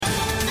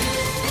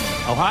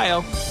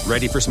Ohio,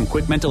 ready for some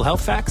quick mental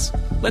health facts?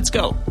 Let's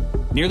go.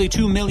 Nearly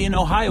 2 million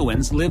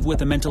Ohioans live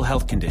with a mental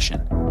health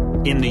condition.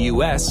 In the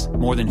U.S.,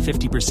 more than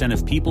 50%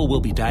 of people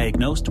will be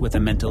diagnosed with a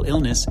mental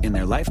illness in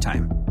their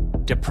lifetime.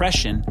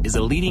 Depression is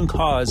a leading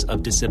cause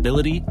of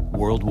disability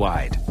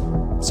worldwide.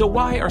 So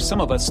why are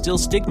some of us still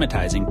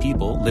stigmatizing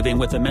people living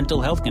with a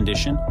mental health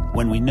condition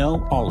when we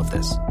know all of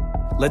this?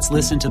 Let's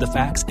listen to the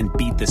facts and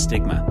beat the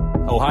stigma.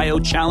 Ohio,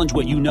 challenge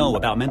what you know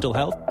about mental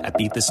health at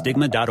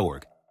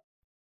beatthestigma.org.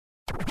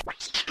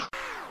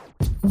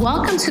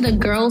 Welcome to the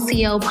Girl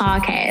CEO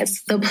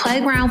podcast, the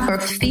playground for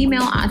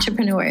female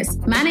entrepreneurs.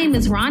 My name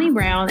is Ronnie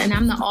Brown, and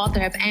I'm the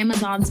author of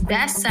Amazon's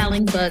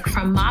best-selling book,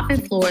 From Mopping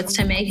Floors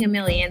to Making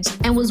Millions,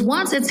 and was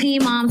once a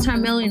teen mom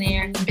turned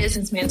millionaire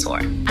business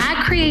mentor.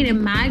 I created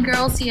my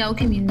Girl CEO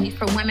community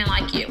for women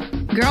like you.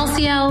 Girl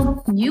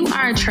CEO, you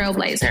are a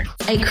trailblazer,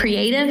 a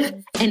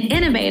creative, an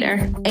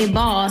innovator, a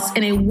boss,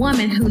 and a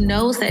woman who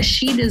knows that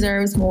she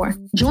deserves more.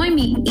 Join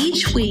me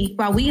each week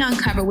while we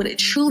uncover what it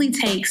truly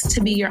takes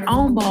to be your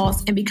own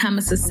boss and become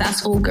a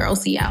successful Girl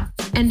CEO.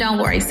 And don't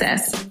worry,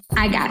 sis,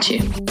 I got you.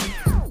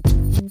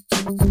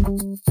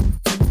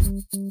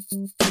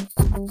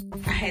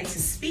 I had to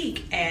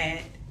speak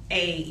at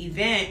a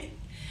event,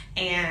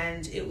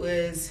 and it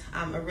was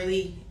a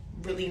really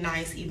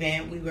nice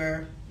event. We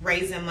were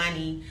raising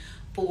money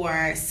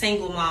for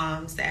single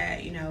moms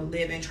that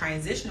live in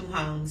transitional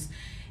homes.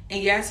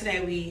 And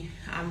yesterday we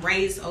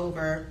raised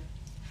over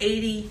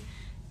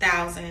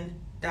 $80,000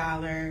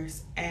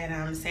 at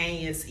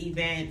Sanya's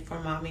event for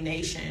Mommy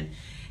Nation.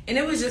 And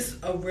it was just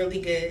a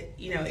really good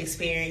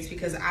experience,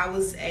 because I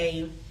was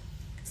a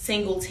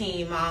single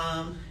teen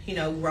mom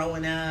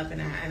growing up,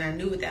 and I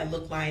knew what that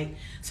looked like.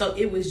 So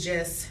it was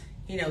just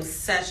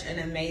such an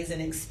amazing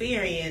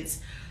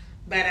experience.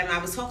 But I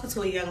was talking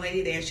to a young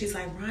lady there. She's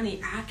like,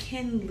 Ronnie, I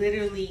can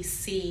literally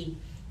see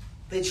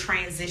the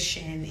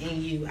transition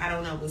in you. I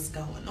don't know what's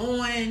going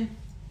on.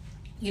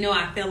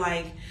 I feel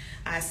like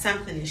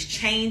something is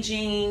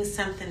changing.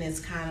 Something is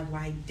kind of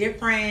like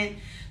different.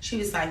 She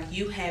was like,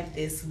 you have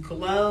this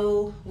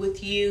glow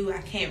with you. I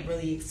can't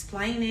really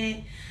explain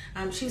it.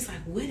 She was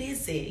like, what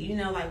is it?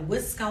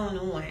 What's going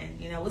on?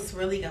 What's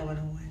really going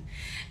on?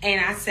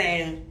 And I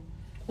said,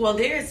 well,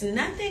 there's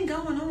nothing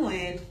going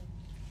on.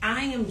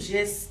 I am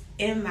just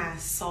in my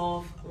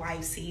soft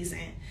life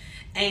season.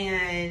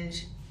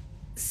 And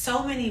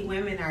so many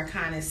women are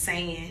kind of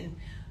saying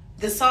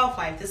the soft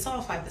life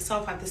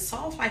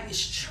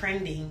is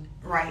trending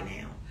right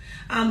now.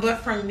 But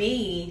for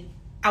me,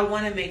 I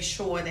want to make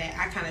sure that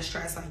I kind of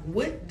stress,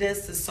 what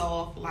does the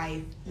soft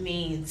life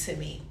mean to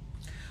me?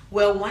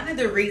 Well, one of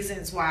the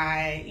reasons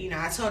why,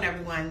 I told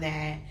everyone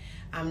that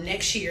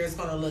next year is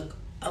going to look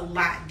a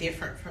lot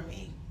different for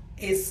me.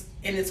 It's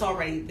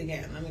already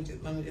began. Let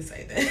me just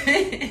say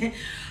that.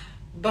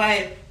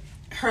 But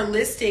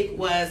Holistic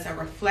was a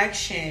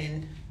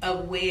reflection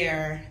of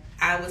where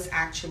I was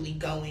actually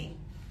going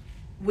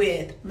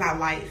with my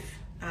life.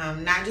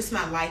 Not just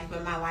my life,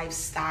 but my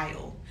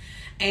lifestyle.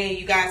 And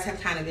you guys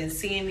have kind of been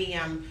seeing me.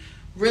 I'm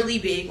really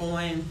big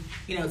on,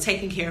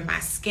 taking care of my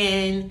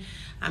skin.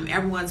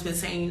 Everyone's been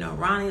saying,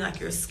 Ronnie,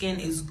 your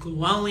skin is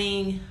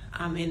glowing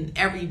in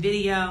every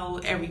video,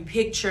 every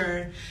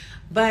picture.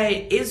 But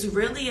it's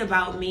really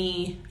about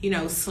me,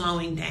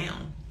 slowing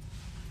down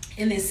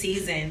in this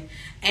season.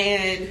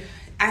 And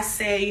I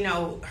say,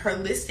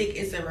 Holistic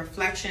is a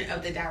reflection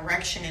of the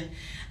direction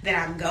that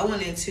I'm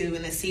going into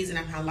in the season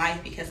of my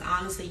life. Because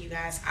honestly, you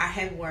guys, I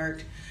have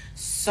worked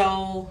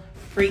so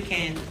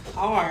freaking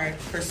hard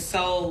for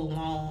so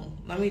long.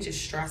 Let me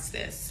just stress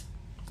this,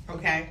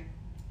 okay?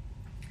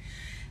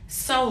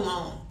 So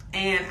long.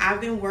 And I've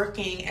been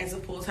working as a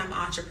full-time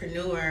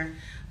entrepreneur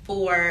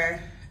for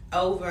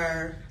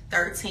over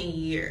 13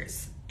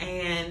 years.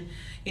 And,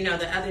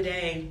 the other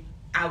day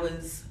I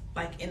was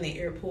in the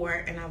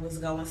airport and I was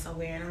going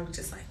somewhere, and I was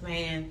just like,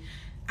 man,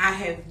 I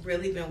have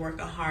really been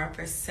working hard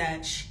for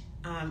such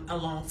a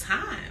long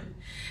time.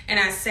 And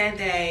I said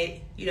that,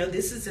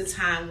 this is a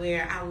time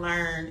where I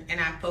learn and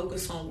I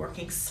focus on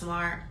working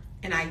smart,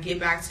 and I get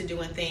back to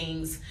doing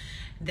things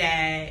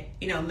that,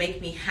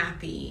 make me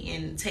happy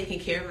and taking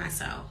care of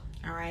myself.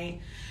 All right.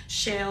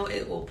 Shell,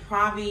 it will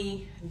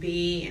probably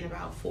be in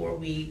about 4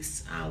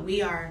 weeks.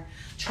 We are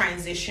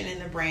transitioning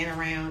the brand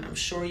around. I'm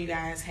sure you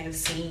guys have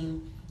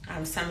seen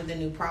some of the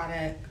new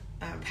product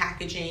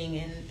packaging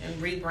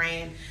and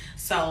rebrand.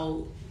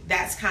 So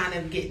that's kind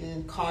of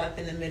getting caught up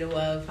in the middle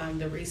of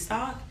the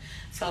restock.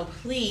 So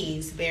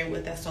please bear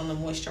with us on the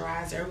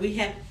moisturizer. We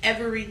have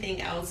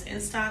everything else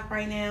in stock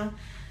right now.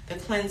 The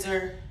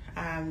cleanser,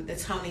 the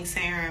toning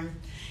serum,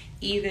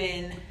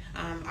 even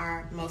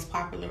our most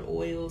popular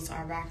oils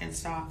are back in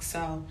stock.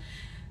 So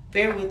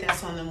bear with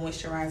us on the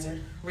moisturizer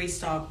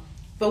restock.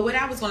 But what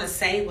I was going to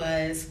say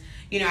was,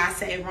 I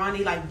said,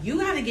 Ronnie, you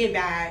got to get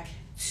back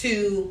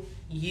to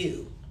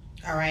you.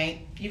 All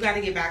right. You got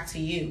to get back to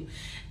you.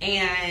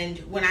 And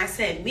when I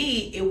said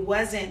me, it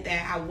wasn't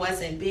that I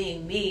wasn't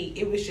being me.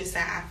 It was just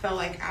that I felt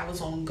like I was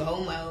on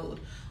go mode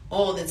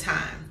all the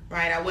time,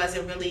 right? I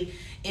wasn't really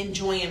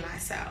enjoying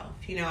myself.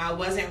 I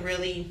wasn't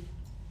really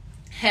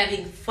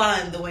having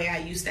fun the way I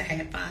used to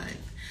have fun.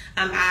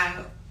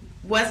 I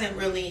wasn't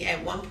really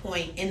at one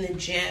point in the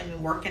gym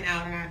and working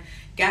out, and I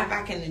got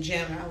back in the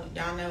gym.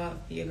 Y'all know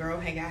your girl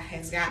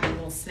has gotten a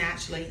little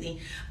snatched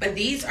lately, but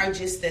these are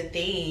just the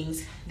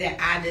things that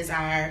I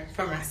desire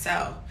for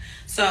myself.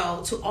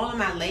 So to all of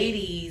my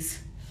ladies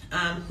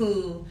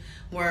who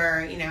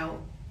were,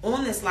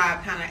 on this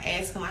live, kind of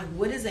asking like,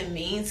 what does it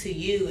mean to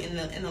you?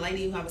 And the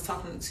lady who I was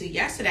talking to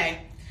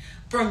yesterday,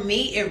 for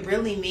me, it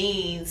really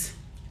means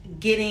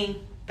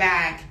getting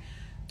back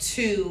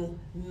to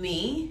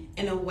me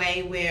in a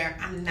way where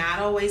I'm not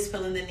always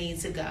feeling the need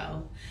to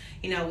go,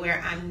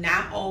 where I'm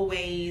not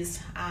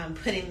always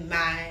putting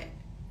my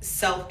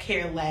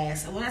self-care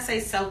last. And when I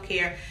say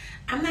self-care,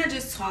 I'm not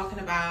just talking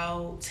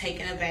about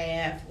taking a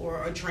bath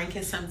or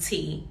drinking some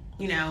tea.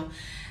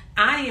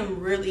 I am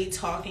really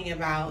talking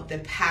about the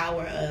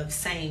power of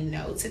saying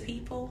no to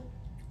people,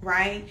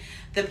 right?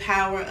 The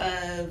power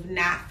of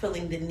not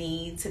feeling the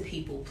need to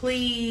people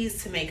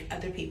please, to make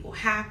other people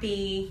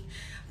happy,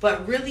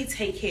 but really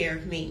take care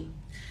of me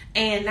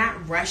and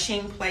not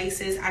rushing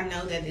places. I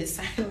know that it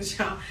sounds,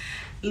 y'all.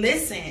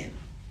 Listen,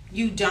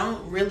 you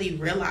don't really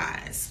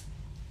realize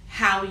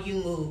how you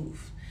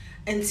move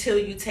until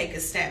you take a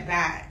step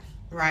back,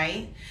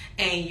 right?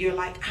 And you're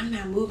like, I'm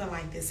not moving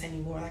like this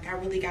anymore. Like, I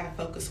really got to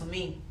focus on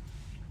me.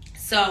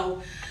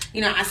 So,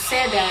 I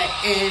said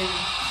that,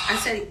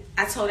 and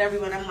I told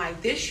everyone, I'm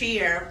like, this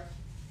year,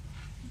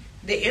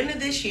 the end of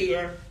this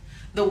year,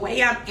 the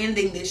way I'm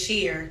ending this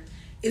year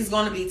is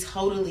going to be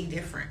totally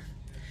different.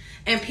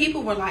 And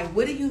people were like,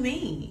 what do you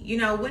mean?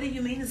 What do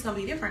you mean it's going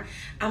to be different?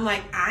 I'm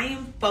like, I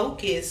am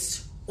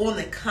focused on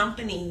the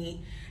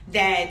company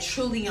that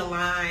truly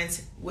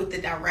aligns with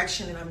the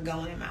direction that I'm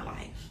going in my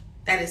life.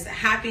 That is the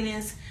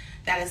happiness,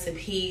 that is the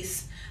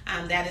peace,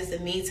 that is the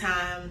me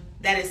time,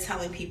 that is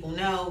telling people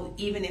no,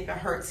 even if it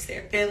hurts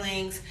their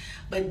feelings,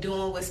 but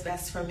doing what's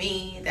best for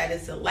me. That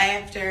is the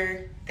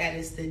laughter, that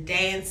is the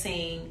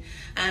dancing,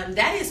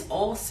 that is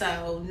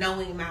also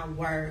knowing my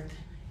worth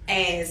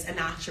as an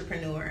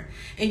entrepreneur.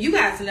 And you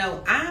guys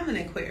know I'm an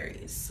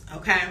Aquarius,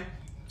 okay?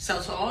 So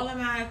to all of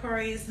my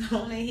Aquarius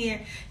on in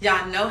here,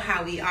 y'all know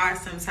how we are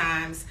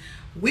sometimes.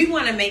 We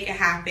want to make it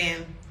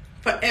happen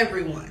for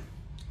everyone.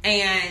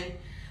 And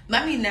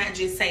let me not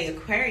just say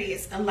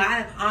Aquarius, a lot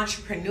of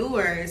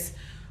entrepreneurs,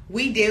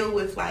 we deal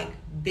with like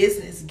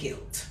business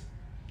guilt,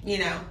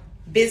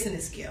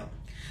 business guilt.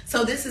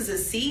 So this is a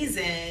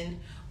season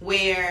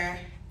where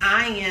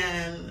I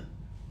am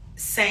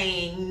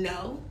saying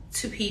no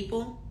to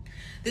people.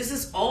 This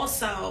is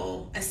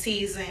also a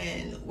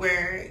season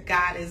where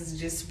God is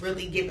just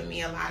really giving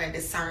me a lot of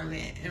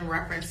discernment in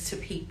reference to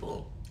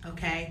people,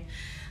 okay?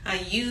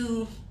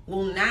 You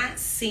will not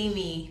see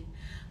me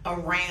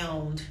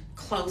around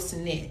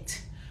close-knit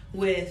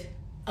with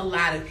a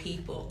lot of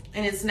people.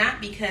 And it's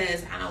not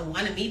because I don't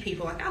want to meet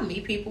people. Like, I'll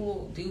meet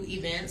people, do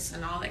events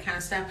and all that kind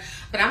of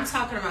stuff. But I'm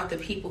talking about the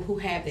people who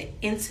have the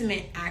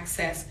intimate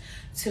access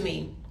to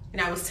me. And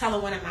I was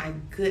telling one of my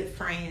good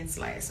friends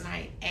last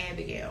night,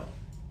 Abigail,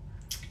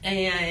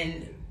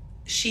 and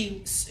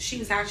she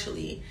was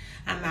actually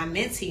my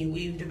mentee.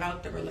 We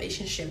developed a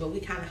relationship, but we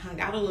kind of hung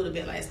out a little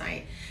bit last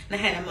night. And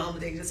I had a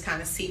moment to just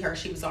kind of see her.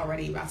 She was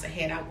already about to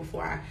head out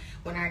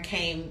when I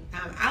came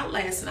out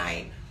last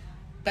night.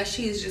 But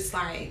she's just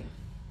like,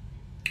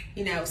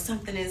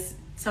 something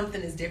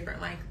is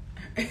different. Like,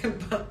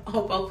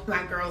 both of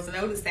my girls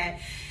noticed that.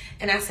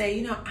 And I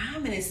said,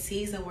 I'm in a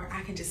season where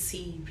I can just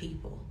see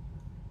people.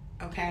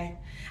 Okay,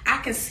 I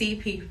can see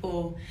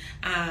people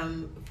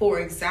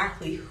for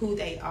exactly who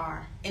they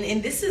are.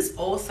 And this is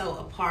also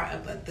a part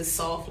of the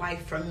soft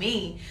life for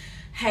me,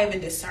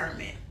 having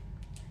discernment.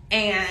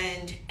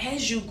 And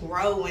as you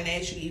grow and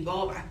as you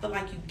evolve, I feel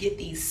like you get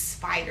these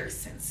spider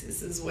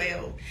senses as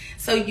well.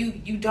 So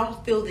you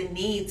don't feel the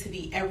need to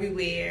be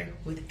everywhere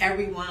with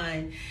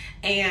everyone.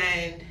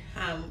 And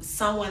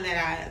someone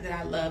that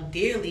I love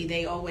dearly,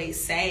 they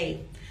always say,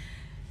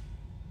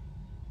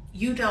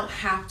 you don't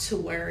have to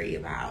worry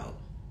about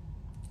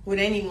what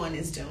anyone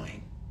is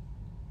doing,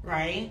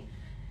 right?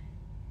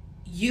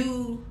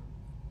 You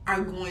are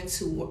going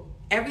to,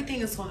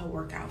 everything is going to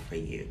work out for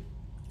you,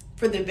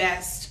 for the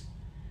best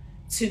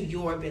to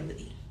your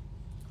ability.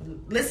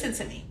 Listen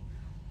to me.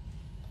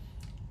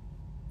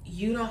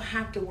 You don't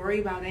have to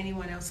worry about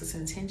anyone else's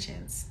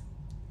intentions.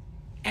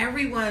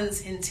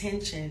 Everyone's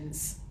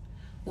intentions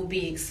will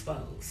be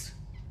exposed.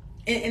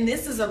 And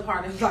this is a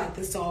part of like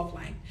the soft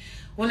life.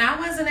 When I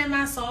wasn't in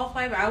my soft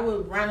life, I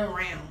would run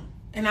around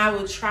and I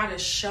would try to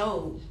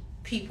show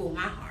people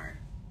my heart,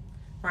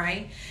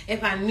 right?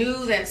 If I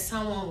knew that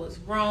someone was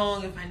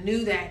wrong, if I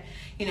knew that,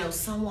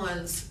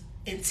 someone's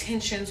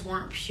intentions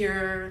weren't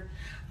pure,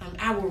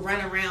 I would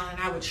run around and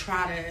I would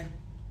try to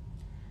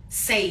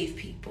save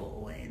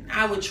people, and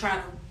I would try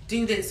to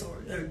do this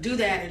or do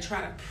that and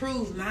try to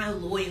prove my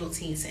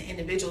loyalties to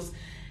individuals.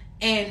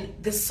 And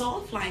the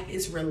soft life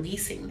is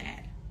releasing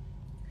that.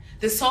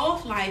 The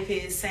soft life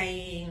is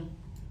saying,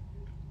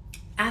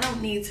 I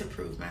don't need to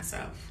prove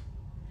myself.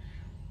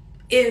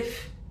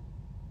 If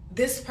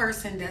this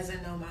person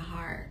doesn't know my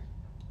heart,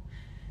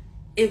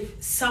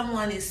 if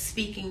someone is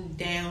speaking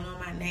down on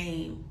my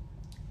name,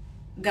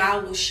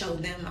 God will show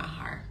them my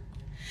heart.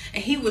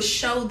 And he will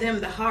show them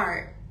the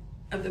heart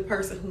of the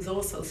person who's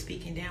also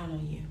speaking down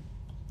on you.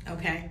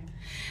 Okay?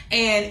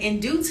 And in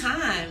due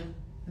time,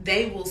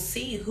 they will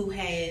see who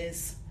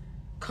has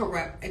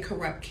a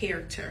corrupt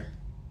character.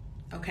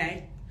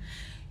 Okay?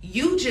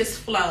 You just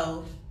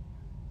flow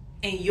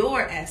in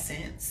your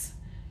essence.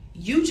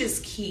 You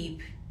just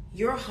keep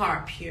your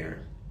heart pure.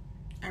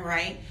 All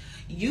right?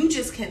 You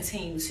just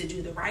continue to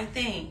do the right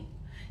thing.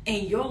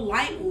 And your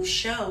light will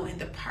show in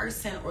the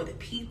person or the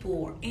people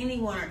or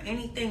anyone or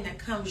anything that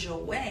comes your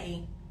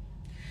way.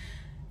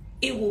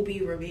 It will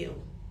be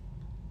revealed.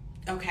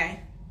 Okay?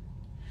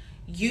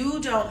 You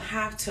don't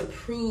have to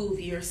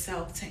prove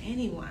yourself to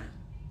anyone.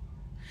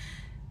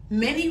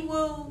 Many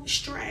will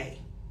stray.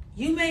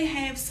 You may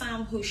have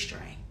some who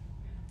stray.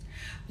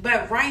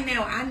 But right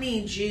now, I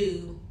need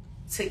you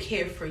to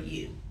care for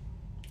you.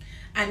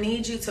 I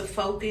need you to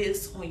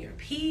focus on your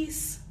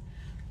peace.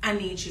 I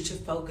need you to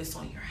focus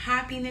on your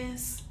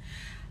happiness.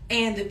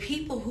 And the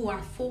people who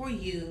are for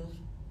you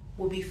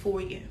will be for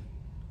you.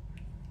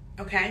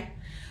 Okay?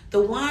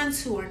 The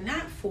ones who are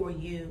not for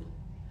you,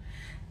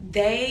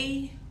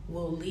 they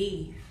will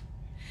leave.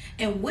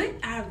 And what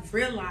I've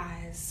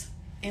realized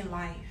in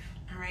life,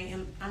 all right,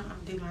 and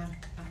I'm doing my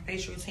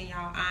facial routine,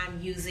 y'all. I'm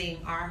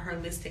using our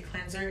Holistic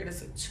Cleanser. It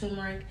is a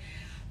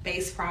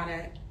turmeric-based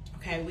product.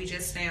 Okay, we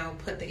just now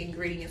put the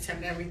ingredients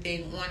and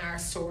everything on our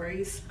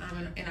stories,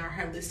 in our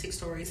holistic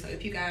stories. So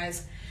if you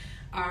guys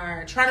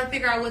are trying to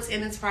figure out what's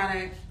in this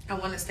product, I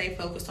want to stay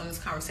focused on this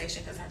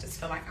conversation because I just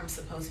feel like I'm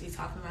supposed to be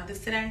talking about this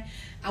today.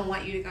 I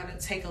want you to go to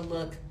take a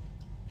look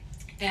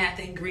at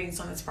the ingredients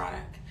on this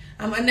product.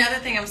 Another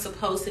thing I'm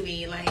supposed to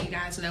be letting you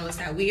guys know is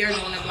that we are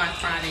doing a Black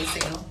Friday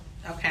sale.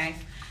 Okay,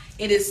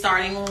 it is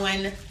starting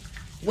on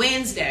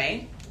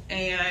Wednesday,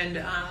 and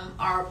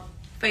our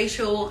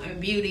facial and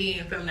beauty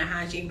and feminine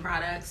hygiene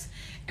products,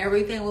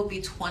 everything will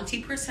be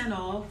 20%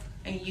 off,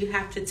 and you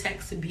have to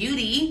text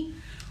beauty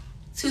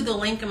to the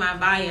link in my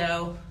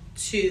bio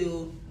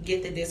to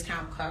get the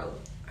discount code.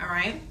 All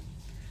right?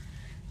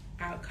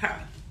 Okay.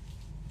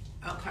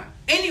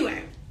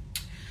 Anyway,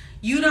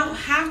 you don't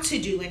have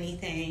to do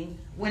anything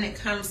when it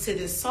comes to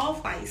this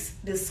soft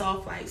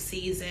life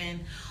season.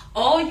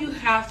 All you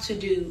have to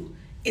do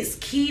is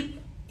keep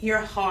your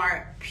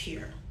heart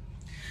pure.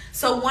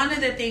 So one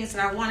of the things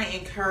that I want to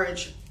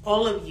encourage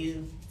all of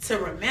you to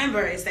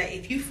remember is that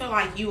if you feel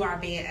like you are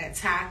being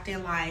attacked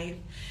in life,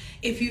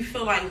 if you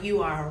feel like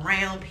you are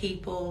around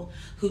people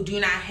who do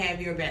not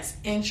have your best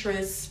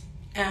interests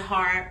at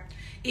heart,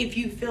 if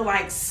you feel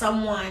like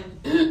someone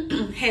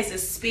has a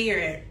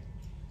spirit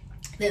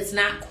that's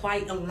not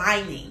quite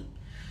aligning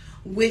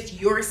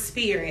with your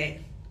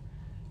spirit,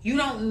 you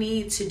don't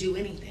need to do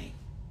anything,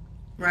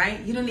 right?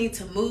 You don't need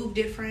to move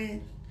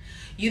different.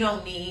 You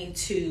don't need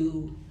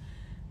to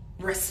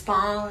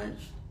respond.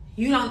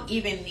 You don't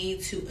even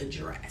need to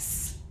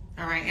address.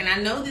 All right. And I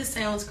know this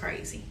sounds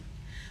crazy.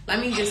 Let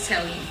me just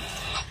tell you,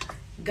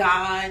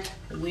 God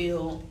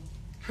will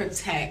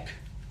protect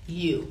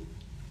you.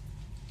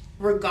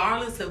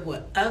 Regardless of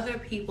what other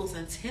people's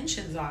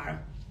intentions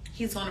are,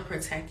 he's going to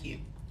protect you.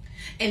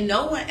 And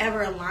no one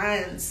ever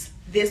aligns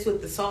this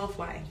with the soft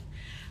life.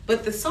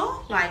 But the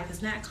soft life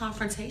is not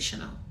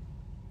confrontational.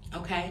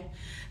 Okay?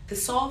 The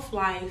soft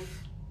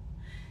life,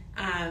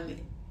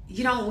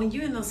 when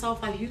you're in the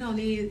soft life, you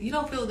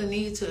don't feel the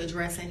need to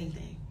address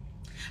anything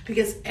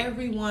because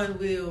everyone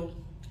will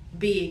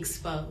be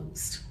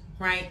exposed,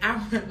 right?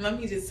 Let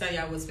me just tell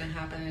y'all what's been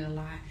happening a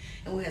lot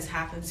and what has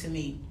happened to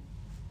me.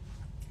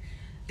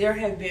 There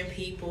have been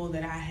people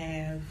that I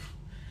have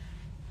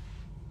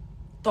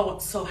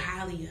thought so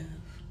highly of,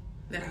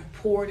 that I've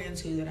poured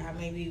into, that I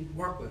maybe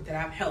worked with, that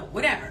I've helped,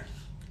 whatever.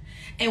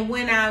 And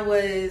when I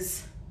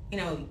was,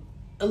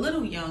 a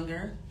little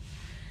younger,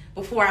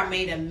 before I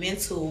made a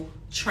mental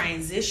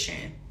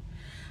transition,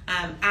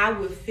 I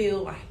would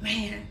feel like,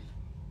 man,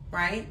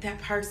 right?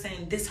 That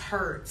person, this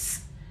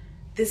hurts.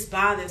 This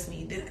bothers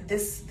me.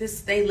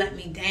 This they let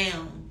me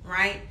down,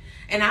 right?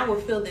 And I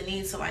would feel the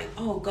need to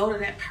go to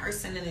that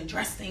person and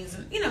address things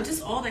and,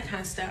 just all that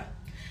kind of stuff.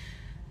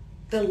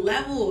 The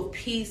level of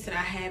peace that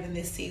I have in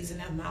this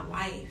season of my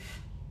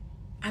life,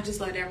 I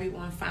just let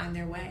everyone find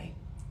their way,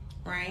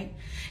 right?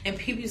 And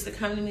people used to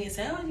come to me and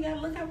say, oh, you got to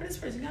look out for this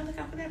person. You got to look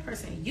out for that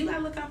person. You got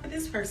to look out for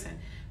this person,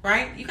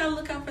 right? You got to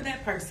look out for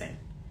that person.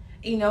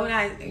 You know what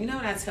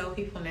I tell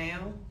people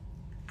now?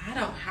 I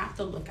don't have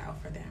to look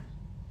out for them.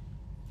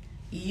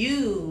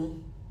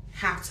 You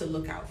have to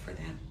look out for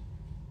them,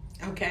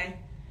 okay?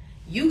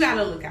 You got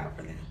to look out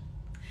for them.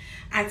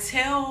 I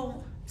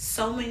tell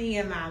so many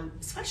of my,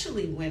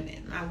 especially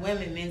women, my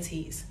women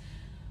mentees,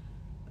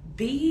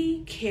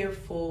 be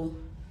careful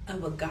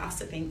of a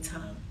gossiping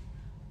tongue,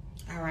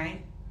 all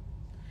right?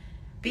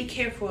 Be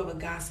careful of a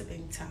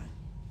gossiping tongue.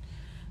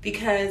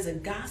 Because a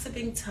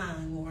gossiping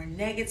tongue or a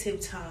negative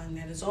tongue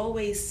that is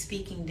always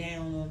speaking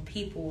down on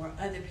people or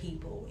other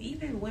people,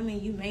 even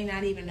women you may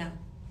not even know,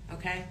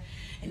 okay?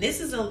 And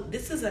this is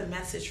a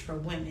message for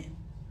women.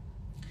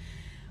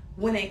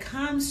 when it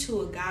comes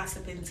to a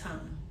gossiping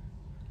tongue,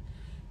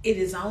 it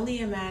is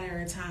only a matter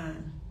of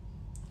time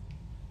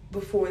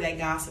before that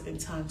gossiping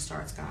tongue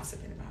starts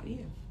gossiping about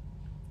you.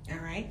 All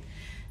right?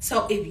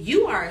 So if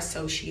you are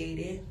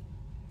associated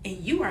and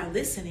you are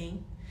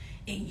listening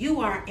and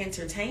you are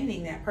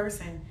entertaining that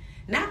person,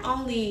 not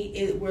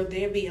only will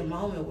there be a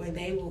moment where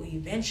they will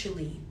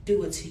eventually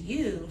do it to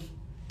you,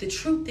 the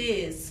truth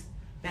is,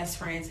 best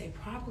friends, they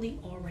probably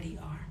already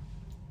are.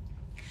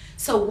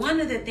 So one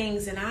of the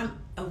things that I'm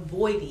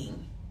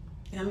avoiding,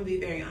 and I'm going to be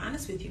very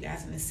honest with you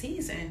guys in this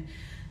season,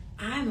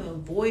 I'm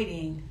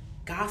avoiding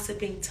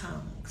gossiping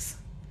tongues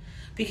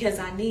because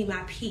I need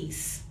my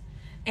peace.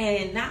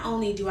 And not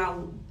only do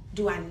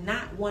I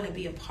not want to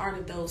be a part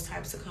of those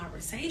types of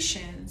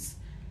conversations,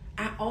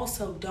 I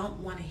also don't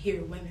want to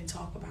hear women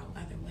talk about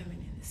other women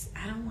in this.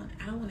 I don't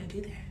want to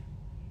do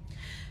that.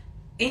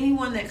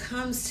 Anyone that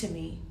comes to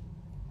me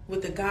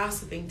with a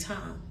gossiping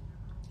tongue,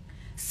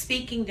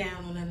 speaking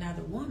down on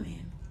another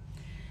woman,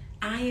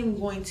 I am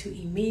going to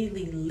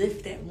immediately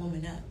lift that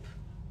woman up.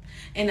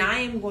 And I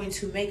am going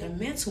to make a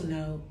mental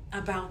note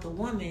about the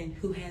woman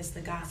who has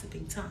the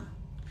gossiping tongue.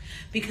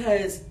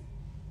 Because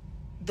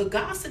the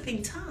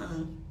gossiping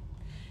tongue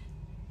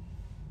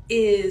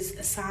is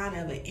a sign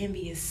of an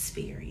envious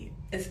spirit.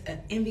 It's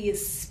an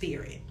envious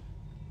spirit.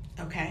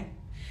 Okay?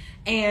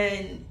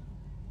 And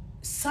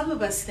some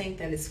of us think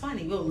that it's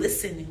funny. We'll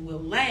listen and we'll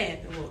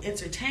laugh and we'll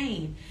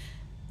entertain.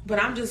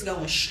 But I'm just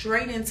going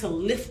straight into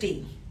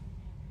lifting,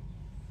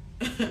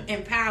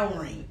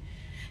 empowering,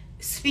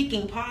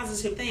 speaking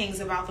positive things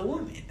about the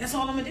woman. That's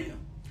all I'm going to do.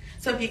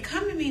 So if you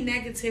come to me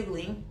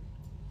negatively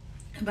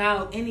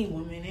about any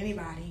woman,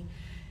 anybody,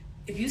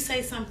 if you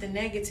say something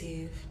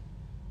negative,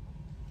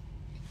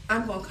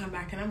 I'm going to come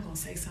back and I'm going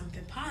to say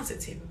something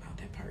positive about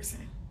that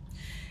person.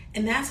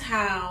 And that's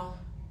how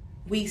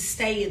we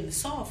stay in the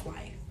soft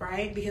life,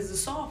 right? Because the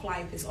soft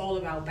life is all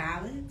about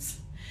balance.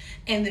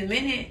 And the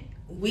minute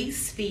we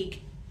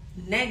speak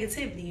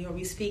negativity or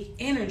we speak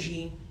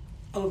energy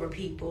over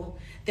people,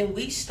 then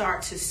we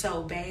start to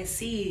sow bad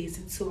seeds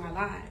into our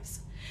lives.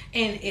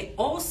 And it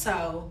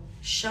also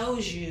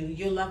shows you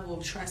your level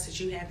of trust that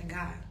you have in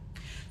God.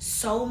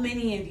 So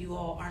many of you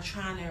all are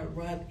trying to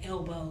rub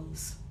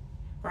elbows,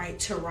 right,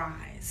 to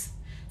rise.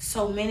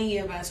 So many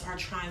of us are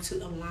trying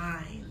to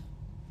align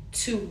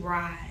to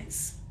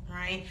rise,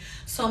 right?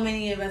 So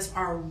many of us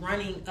are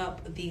running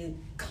up the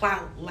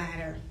clout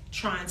ladder,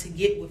 trying to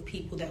get with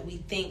people that we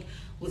think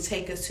will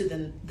take us to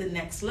the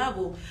next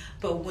level.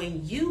 But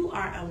when you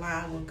are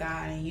aligned with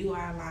God and you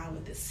are aligned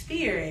with the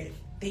Spirit,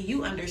 then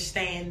you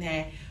understand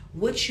that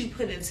what you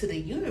put into the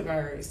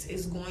universe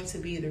is going to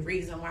be the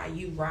reason why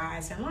you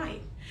rise in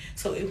life.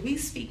 So if we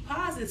speak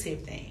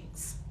positive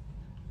things,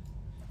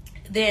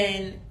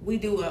 then we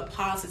do a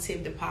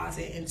positive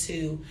deposit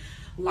into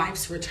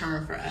life's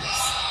return for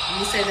us. Let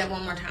me say that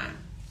one more time.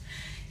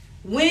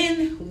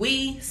 When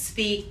we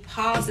speak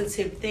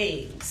positive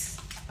things,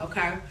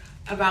 okay,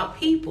 about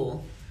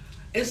people,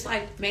 it's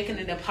like making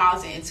a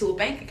deposit into a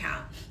bank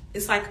account.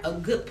 It's like a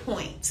good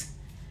point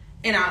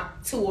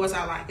towards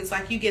our life. It's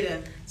like you get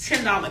a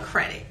 $10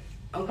 credit,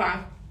 okay?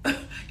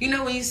 You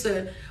know when you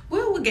said,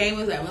 well, what game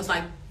was that? It was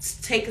like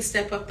take a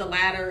step up the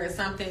ladder or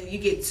something. You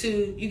get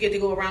to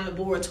go around the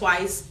board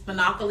twice,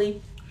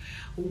 Monopoly.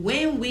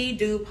 When we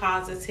do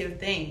positive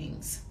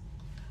things,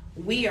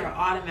 we are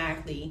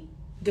automatically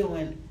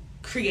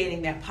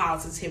creating that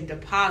positive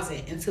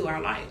deposit into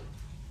our life.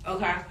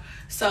 Okay?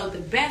 So the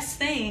best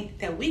thing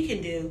that we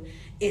can do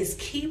is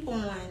keep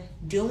on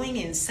doing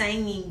and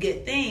saying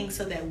good things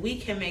so that we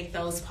can make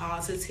those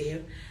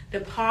positive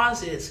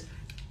deposits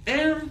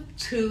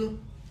into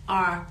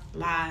our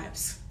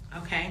lives.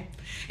 Okay?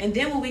 And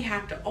then what we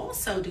have to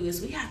also do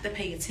is we have to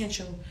pay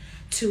attention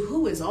to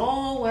who is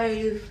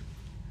always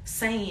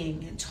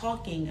saying and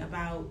talking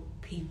about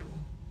people.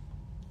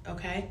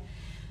 Okay?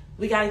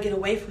 We got to get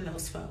away from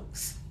those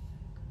folks.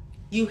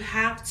 You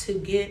have to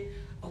get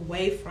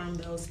away from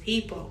those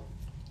people.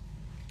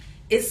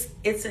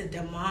 It's a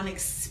demonic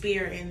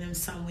spirit in them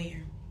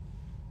somewhere.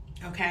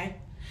 Okay?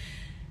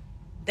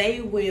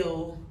 They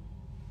will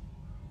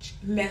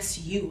mess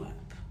you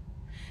up.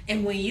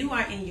 And when you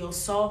are in your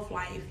soft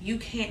life, you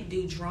can't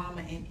do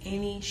drama in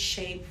any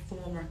shape,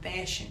 form, or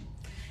fashion.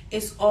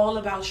 It's all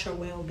about your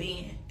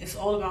well-being. It's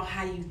all about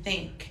how you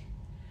think.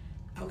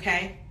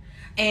 Okay?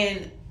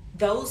 And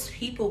those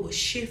people will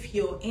shift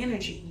your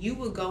energy. You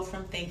will go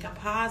from thinking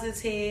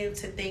positive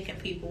to thinking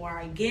people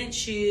are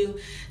against you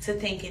to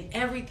thinking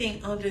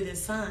everything under the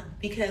sun.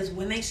 Because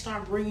when they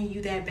start bringing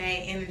you that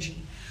bad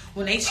energy,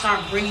 when they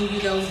start bringing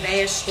you those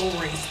bad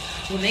stories,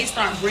 when they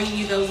start bringing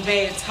you those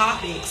bad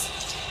topics,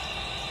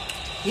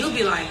 you'll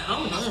be like,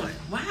 hold on,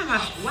 why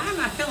am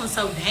I feeling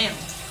so down?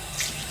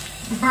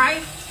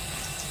 Right?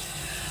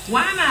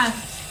 Why am I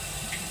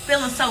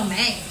feeling so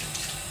mad?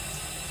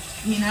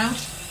 You know?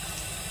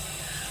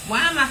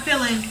 Why am I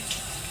feeling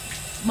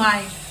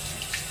like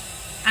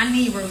I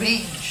need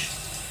revenge?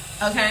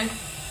 Okay?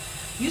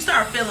 You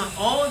start feeling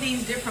all of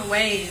these different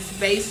ways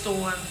based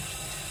on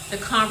the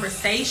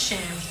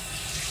conversation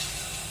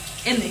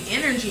and the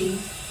energy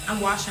I'm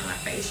washing my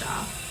face,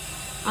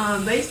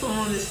 y'all. Based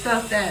on the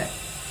stuff that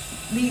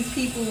these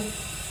people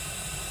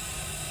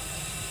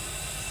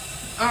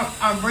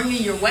are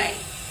bringing your way.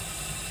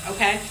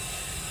 Okay?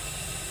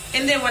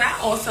 And then what I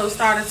also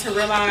started to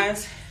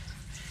realize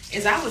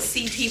is I would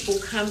see people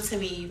come to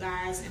me, you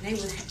guys, and they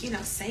would,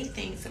 say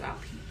things about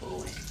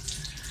people.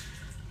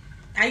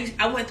 And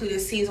I went through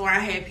this season where I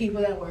had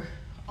people that were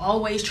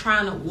always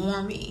trying to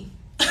warn me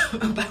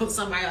about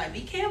somebody, like,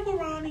 be careful,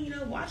 Ronnie,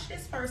 watch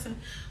this person,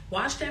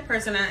 watch that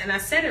person. And I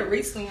said it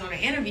recently on an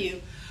interview.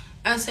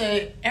 I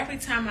said, every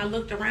time I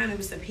looked around, it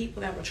was the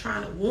people that were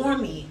trying to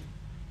warn me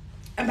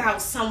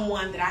about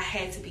someone that I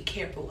had to be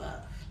careful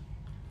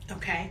of.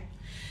 Okay?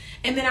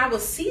 And then I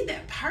would see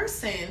that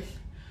person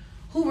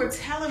who was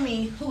telling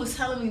me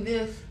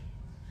this,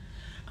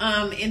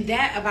 and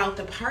that about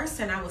the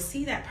person. I would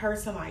see that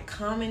person like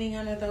commenting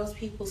under those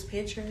people's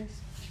pictures.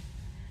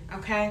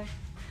 Okay?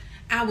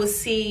 I would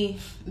see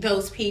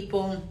those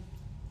people,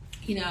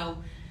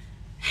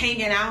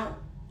 hanging out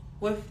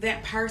with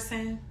that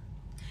person.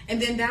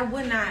 And then I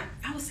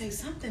would say,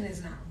 something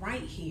is not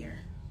right here.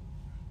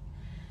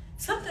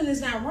 Something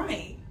is not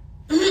right.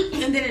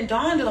 And then it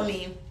dawned on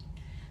me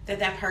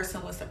that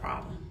person was the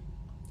problem.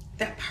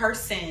 That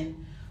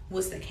person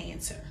was the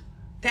cancer.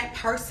 That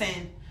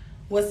person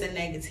was the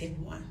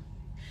negative one.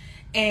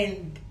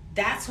 And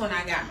that's when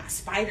I got my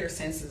spider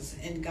senses,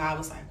 and God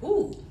was like,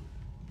 ooh,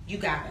 you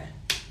gotta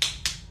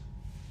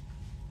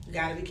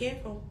be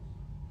careful.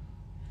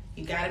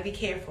 You gotta be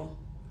careful.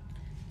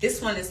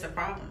 This one is the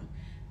problem,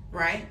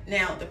 right?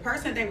 Now, the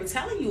person they were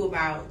telling you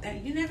about,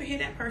 that you never hear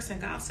that person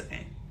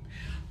gossiping.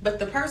 But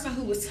the person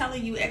who was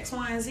telling you X,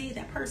 Y, and Z,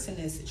 that person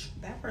is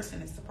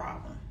the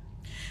problem.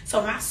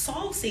 So my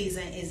soul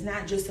season is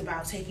not just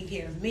about taking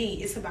care of me.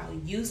 It's about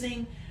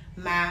using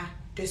my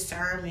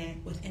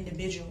discernment with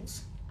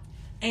individuals.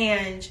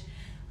 And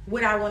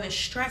what I want to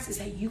stress is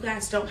that you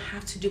guys don't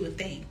have to do a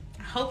thing.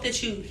 I hope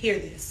that you hear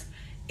this.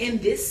 In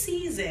this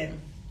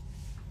season,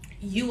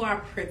 you are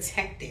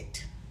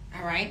protected.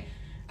 All right?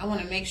 I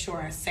want to make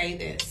sure I say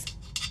this.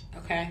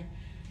 Okay?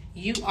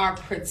 You are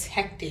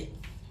protected.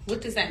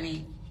 What does that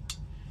mean?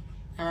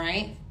 All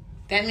right?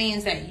 That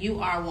means that you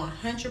are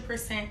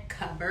 100%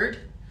 covered.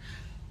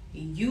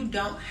 You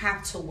don't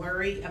have to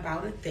worry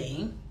about a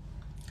thing.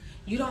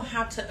 You don't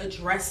have to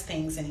address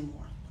things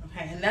anymore.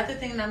 Okay? Another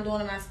thing that I'm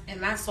doing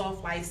in my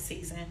soft life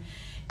season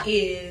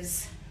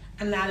is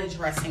I'm not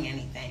addressing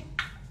anything.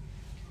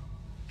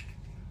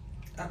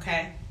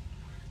 Okay?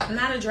 I'm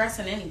not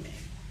addressing anything.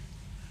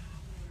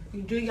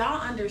 Do y'all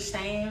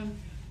understand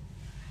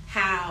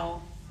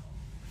how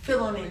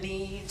feeling the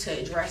need to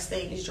address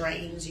things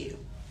drains you?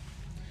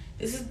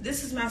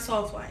 This is my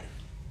soft life.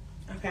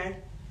 Okay?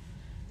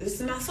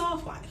 This is my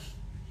soft life.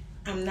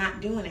 I'm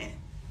not doing it.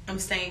 I'm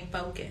staying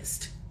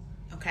focused.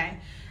 Okay?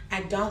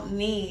 I don't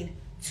need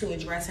to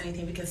address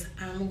anything because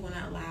I'm going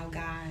to allow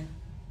God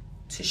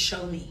to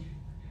show me.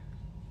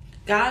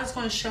 God's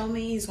going to show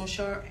me. He's going to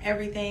show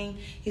everything.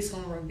 He's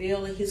going to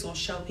reveal it. He's going to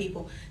show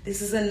people.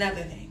 This is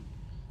another thing.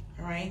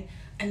 All right?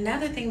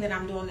 Another thing that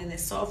I'm doing in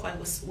this soft life,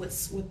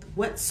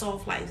 what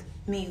soft life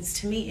means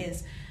to me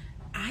is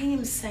I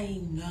am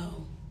saying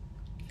no.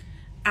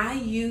 I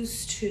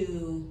used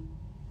to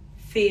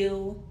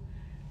feel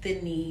the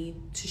need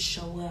to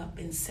show up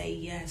and say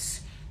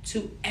yes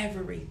to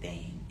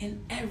everything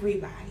and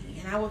everybody.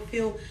 And I would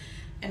feel,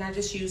 and I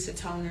just used a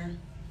toner,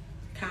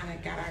 kind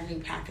of got our new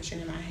packaging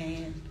in my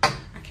hand.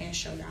 I can't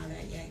show y'all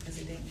that yet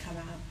because it didn't come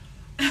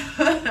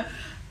out.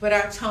 But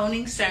our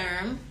toning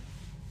serum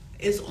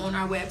is on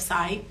our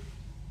website.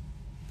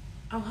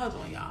 Oh, hold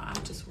on, y'all. I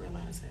just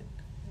realized it.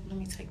 Let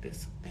me take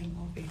this thing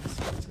off here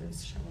so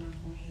it's showing up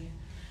on here.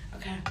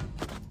 Okay.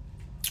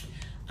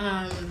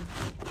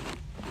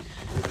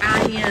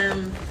 I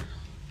am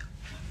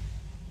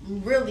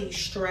really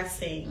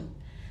stressing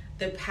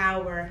the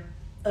power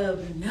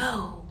of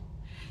no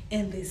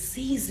in this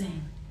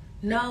season.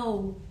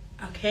 No,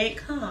 I can't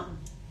come.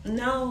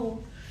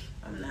 No,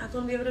 I'm not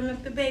going to be able to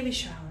make the baby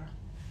shower.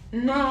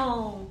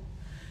 No,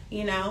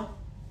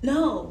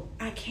 no,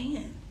 I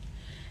can't.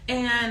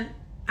 And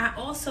I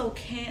also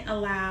can't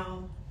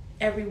allow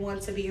everyone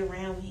to be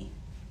around me.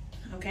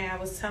 Okay, I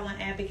was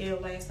telling Abigail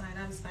last night,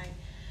 I was like,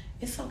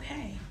 it's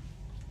okay.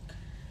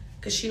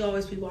 Because she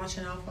always be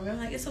watching out for me. I'm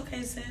like, it's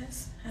okay,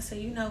 sis. I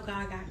said, God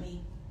got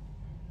me.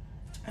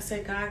 I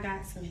said, God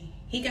got me.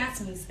 He got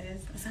me,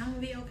 sis. I said, I'm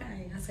going to be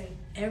okay. I said,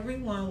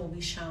 everyone will be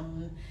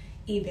shown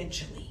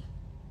eventually.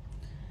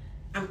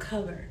 I'm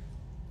covered.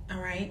 All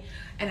right?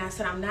 And I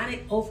said, I'm not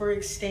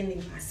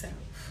overextending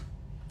myself.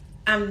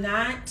 I'm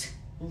not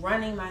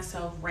running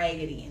myself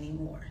raggedy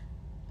anymore.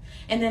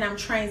 And then I'm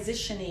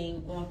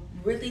transitioning on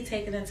really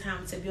taking the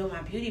time to build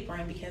my beauty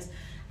brand because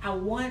I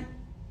want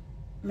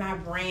my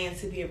brand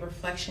to be a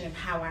reflection of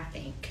how I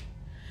think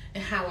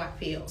and how I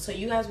feel. So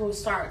you guys will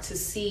start to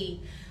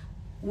see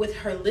with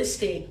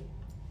Holistic,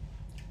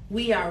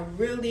 we are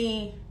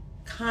really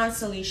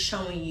constantly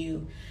showing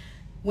you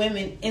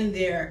women in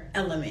their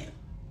element,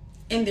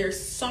 in their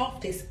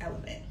softest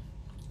element,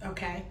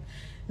 okay?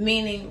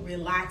 Meaning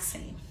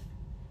relaxing,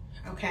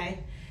 okay?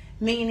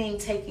 Meaning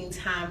taking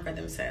time for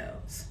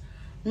themselves,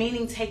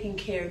 meaning taking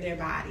care of their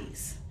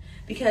bodies.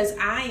 Because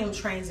I am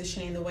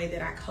transitioning the way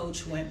that I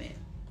coach women,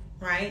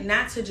 right?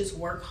 Not to just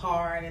work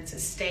hard and to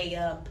stay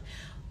up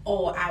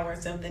all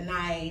hours of the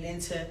night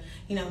and to,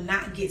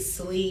 not get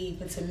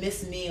sleep and to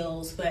miss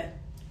meals, but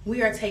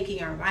we are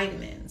taking our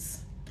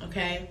vitamins,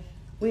 okay?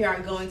 We are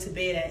going to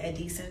bed at a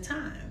decent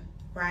time,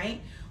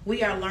 right?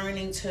 We are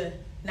learning to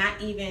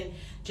not even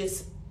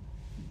just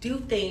do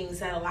things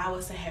that allow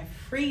us to have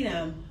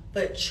freedom,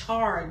 but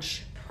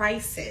charge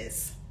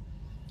prices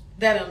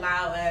that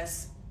allow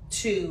us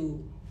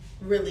to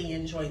really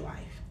enjoy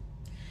life.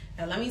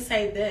 Now, let me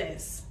say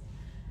this.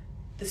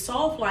 The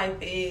soft life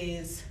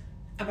is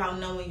about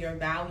knowing your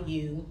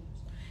value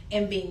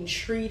and being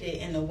treated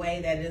in a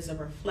way that is a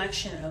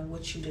reflection of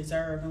what you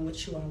deserve and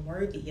what you are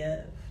worthy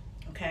of,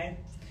 okay?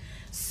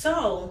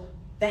 So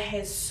that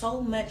has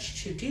so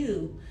much to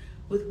do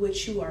with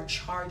what you are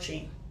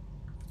charging,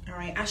 all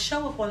right? I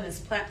show up on this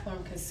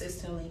platform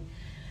consistently,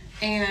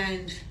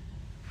 and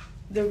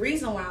the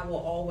reason why I will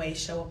always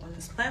show up on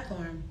this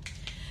platform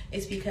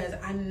is because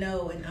I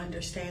know and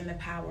understand the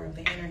power of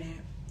the internet.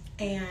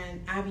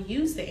 And I've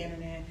used the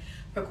internet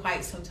for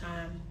quite some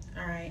time.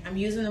 All right, I'm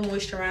using the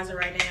moisturizer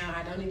right now.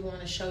 I don't even want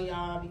to show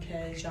y'all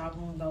because y'all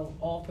gonna go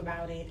off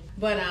about it.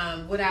 But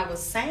what I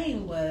was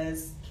saying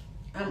was,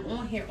 I'm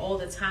on here all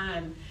the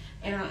time,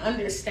 and I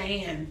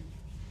understand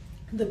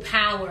the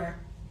power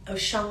of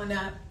showing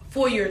up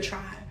for your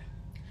tribe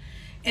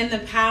and the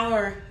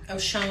power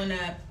of showing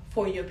up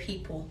for your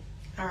people.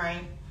 All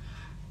right,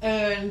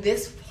 and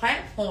this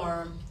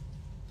platform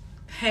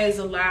has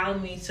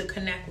allowed me to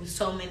connect with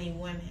so many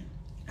women.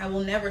 I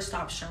will never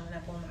stop showing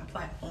up on my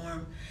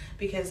platform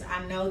because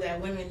I know that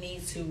women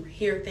need to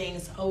hear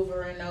things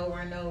over and over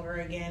and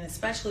over again,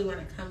 especially when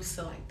it comes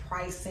to like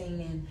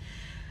pricing and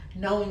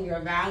knowing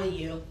your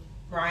value,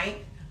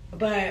 right?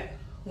 But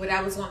what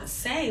I was going to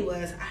say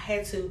was I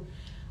had to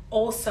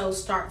also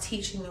start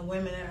teaching the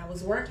women that I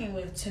was working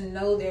with to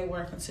know their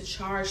worth and to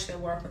charge their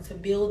worth and to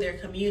build their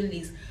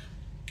communities,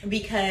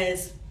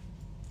 because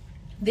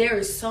there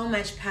is so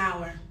much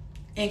power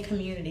in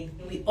community.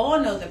 We all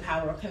know the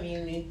power of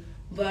community,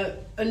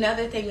 but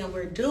another thing that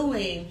we're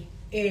doing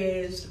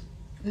is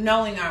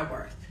knowing our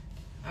worth,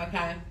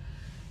 okay?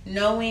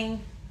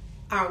 Knowing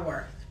our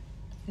worth.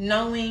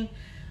 Knowing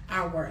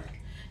our worth.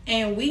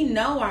 And we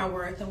know our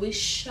worth and we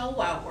show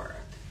our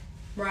worth,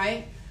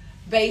 right?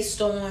 Based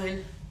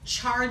on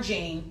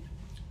charging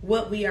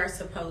what we are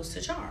supposed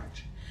to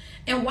charge.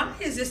 And why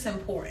is this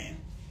important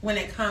when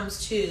it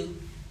comes to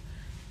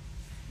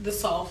the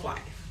soft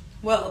life?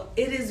 Well,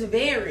 it is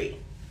very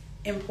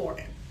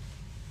important.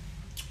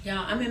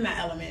 Y'all, I'm in my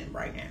element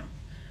right now.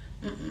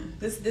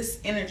 This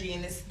energy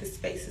and this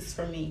space is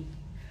for me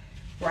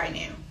right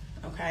now.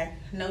 Okay,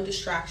 no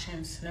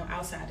distractions, no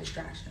outside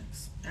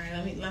distractions. All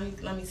right,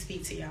 let me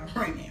speak to y'all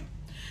right now.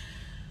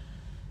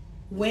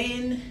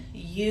 When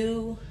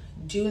you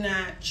do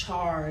not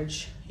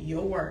charge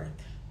your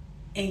worth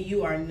and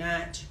you are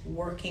not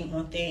working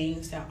on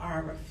things that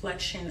are a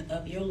reflection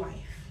of your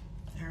life,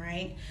 all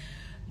right,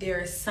 there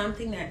is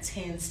something that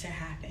tends to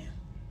happen.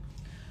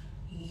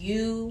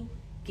 You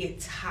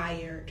get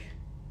tired.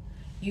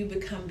 You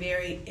become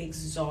very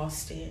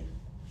exhausted,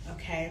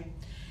 okay?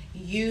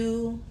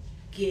 You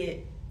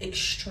get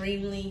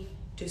extremely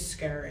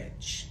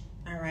discouraged,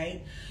 all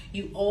right?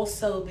 You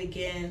also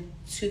begin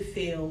to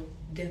feel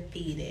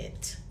defeated,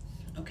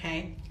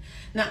 okay?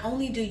 Not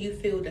only do you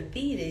feel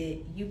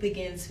defeated, you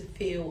begin to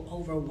feel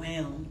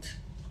overwhelmed,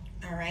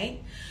 all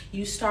right?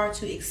 You start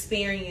to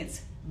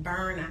experience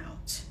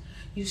burnout.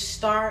 You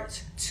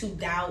start to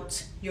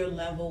doubt your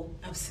level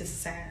of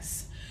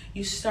success.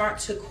 You start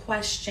to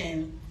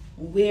question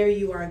where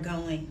you are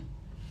going,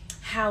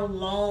 how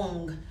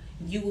long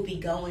you will be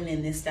going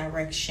in this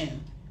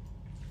direction.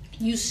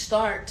 You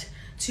start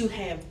to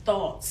have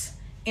thoughts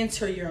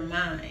enter your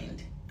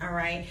mind, all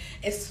right,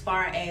 as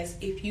far as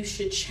if you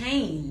should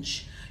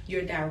change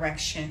your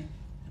direction,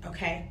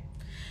 okay?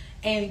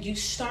 And you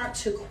start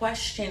to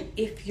question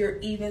if you're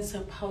even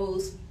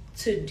supposed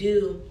to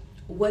do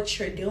what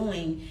you're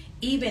doing,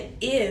 even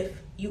if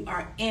you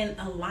are in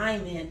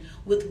alignment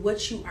with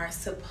what you are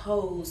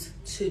supposed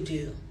to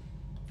do.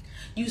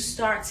 You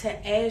start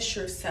to ask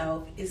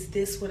yourself, is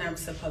this what I'm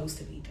supposed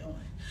to be doing?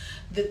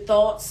 The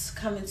thoughts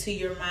come into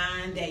your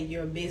mind that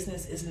your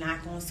business is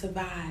not going to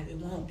survive. It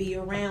won't be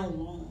around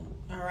long.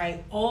 All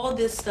right. All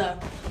this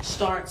stuff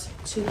starts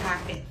to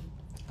happen.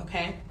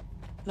 Okay.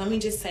 Let me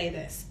just say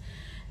this.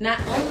 Not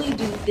only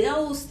do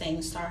those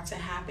things start to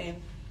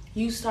happen,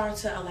 you start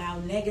to allow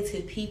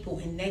negative people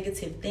and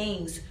negative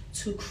things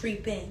to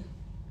creep in.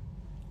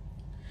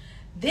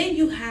 Then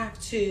you have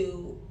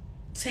to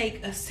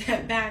take a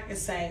step back and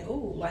say,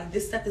 oh, like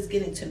this stuff is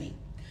getting to me.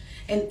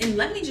 And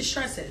let me just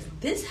stress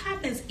this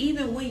happens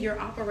even when you're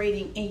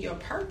operating in your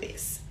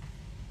purpose.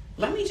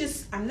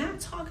 I'm not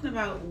talking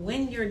about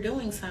when you're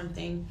doing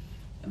something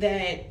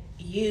that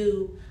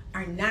you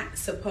are not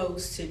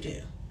supposed to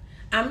do.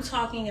 I'm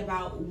talking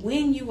about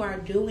when you are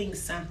doing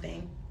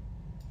something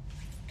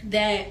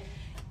that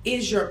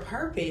is your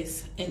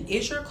purpose and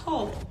is your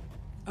call,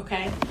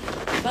 okay?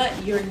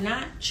 But you're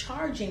not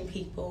charging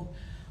people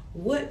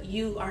what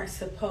you are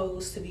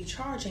supposed to be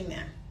charging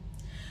them.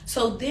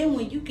 So then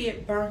when you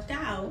get burnt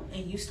out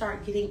and you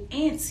start getting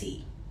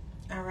antsy,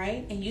 all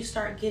right, and you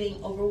start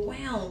getting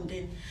overwhelmed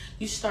and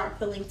you start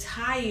feeling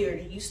tired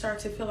and you start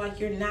to feel like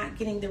you're not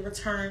getting the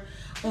return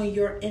on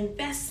your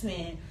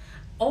investment,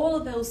 all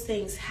of those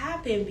things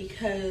happen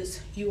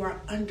because you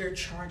are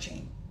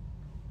undercharging.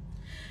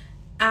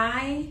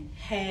 I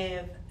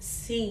have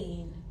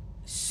seen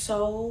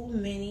so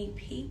many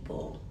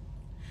people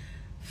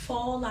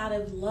fall out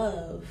of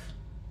love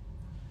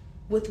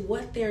with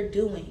what they're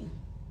doing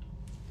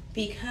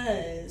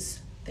because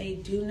they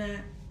do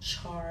not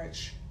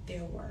charge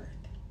their worth.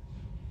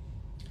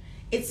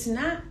 It's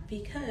not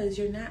because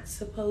you're not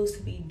supposed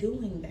to be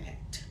doing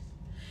that.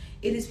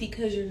 It is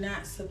because you're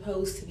not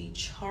supposed to be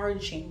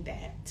charging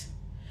that.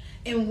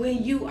 And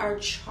when you are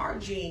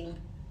charging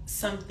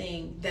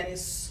something that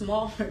is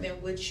smaller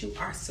than what you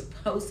are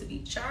supposed to be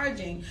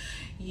charging,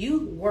 you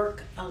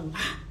work a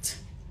lot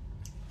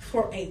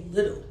for a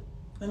little.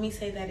 Let me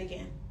say that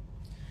again.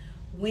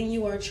 When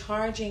you are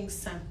charging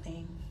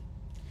something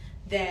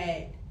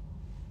that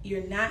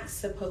you're not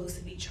supposed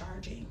to be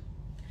charging,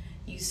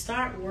 you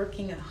start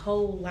working a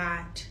whole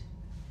lot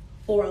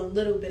for a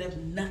little bit of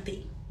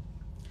nothing.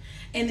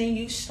 And then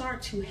you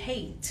start to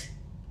hate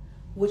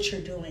what you're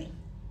doing.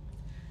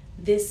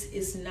 This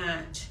is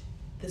not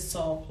the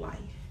soft life,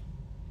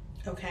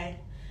 okay?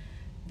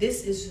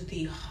 This is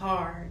the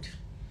hard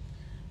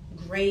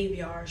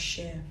graveyard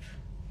shift,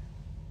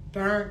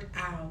 burnt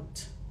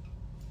out,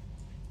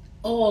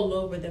 all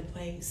over the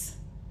place,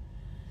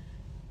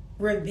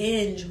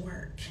 revenge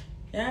work.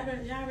 Y'all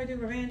ever do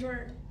revenge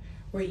work?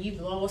 Where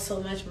you've lost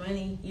so much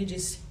money, you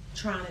just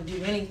trying to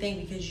do anything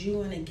because you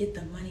want to get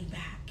the money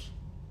back,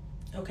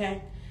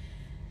 okay?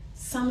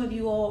 Some of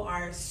you all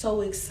are so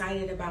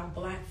excited about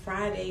Black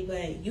Friday,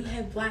 but you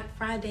have Black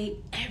Friday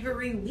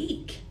every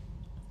week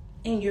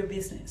in your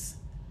business.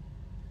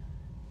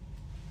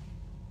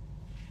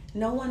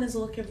 No one is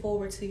looking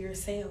forward to your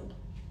sale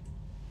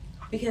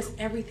because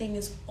everything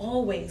is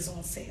always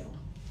on sale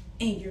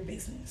in your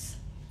business,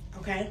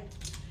 okay?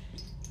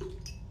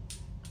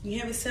 You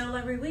have a sale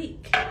every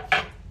week.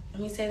 Let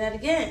me say that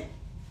again.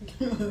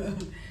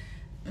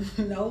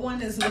 No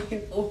one is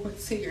looking forward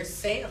to your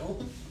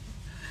sale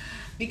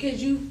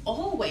because you've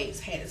always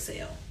had a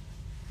sale.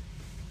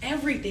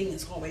 Everything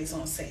is always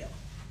on sale.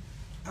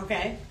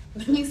 Okay?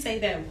 Let me say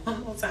that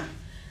one more time.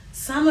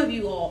 Some of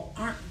you all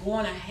aren't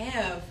going to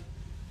have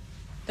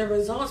the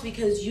results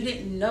because you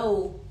didn't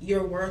know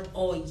your worth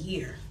all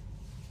year.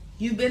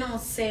 You've been on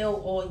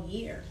sale all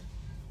year.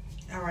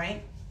 All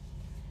right?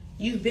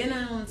 You've been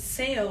on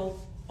sale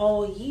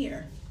all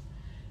year.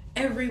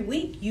 Every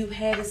week you've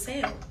had a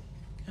sale.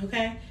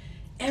 Okay?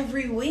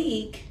 Every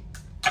week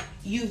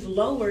you've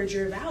lowered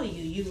your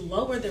value. You've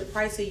lowered the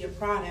price of your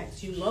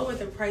products. You lowered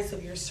the price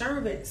of your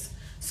service.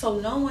 So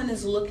no one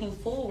is looking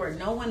forward.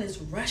 No one is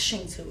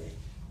rushing to it.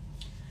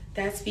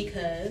 That's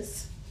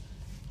because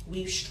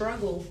we've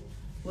struggled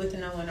with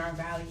knowing our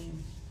value.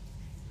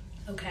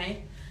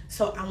 Okay?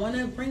 So I want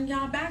to bring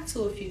y'all back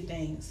to a few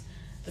things.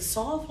 The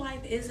soft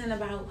life isn't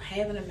about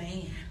having a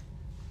man,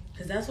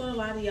 because that's what a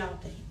lot of y'all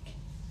think.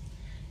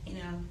 You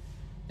know,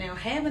 now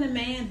having a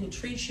man who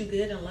treats you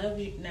good and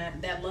loves you,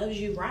 that loves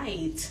you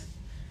right,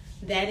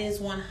 that is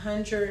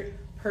 100%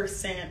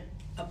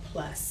 a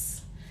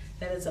plus.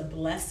 That is a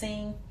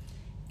blessing.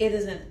 It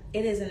is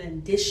an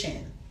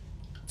addition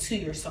to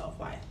your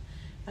soft life.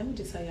 Let me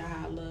just tell y'all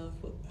how I love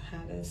how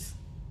this.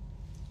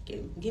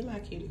 Get my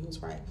cutie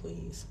who's right,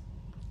 please.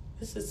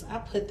 I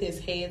put this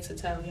head to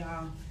toe,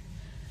 y'all.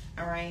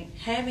 All right,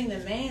 having the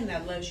man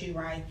that loves you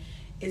right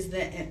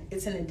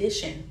it's an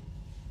addition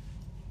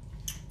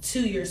to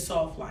your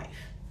soft life.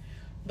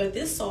 But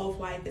this soft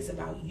life is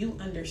about you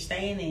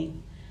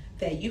understanding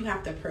that you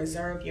have to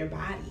preserve your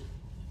body.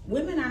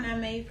 Women are not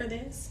made for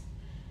this.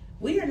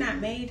 We are not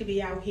made to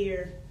be out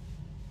here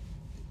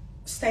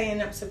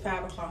staying up to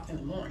 5 o'clock in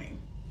the morning.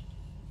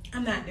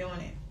 I'm not doing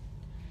it.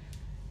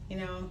 You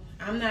know,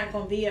 I'm not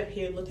going to be up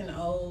here looking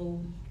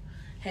old,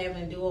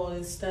 having to do all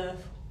this stuff,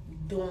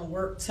 doing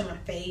work to my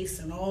face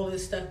and all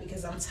this stuff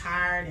because I'm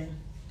tired and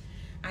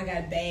I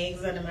got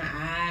bags under my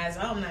eyes.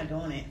 Oh, I'm not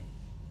doing it.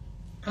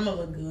 I'm going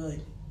to look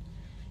good.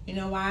 You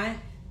know why?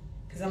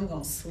 Because I'm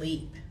going to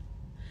sleep.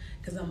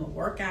 Because I'm going to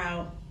work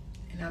out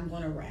and I'm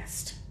going to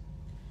rest.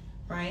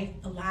 Right?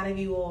 A lot of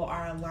you all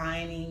are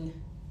aligning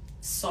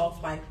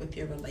soft life with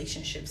your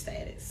relationship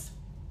status.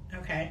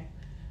 Okay?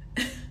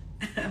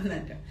 I'm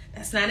not doing.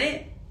 That's not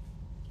it.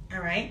 All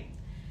right?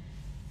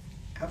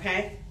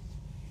 Okay?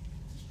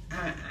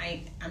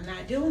 I'm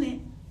not doing it.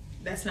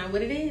 That's not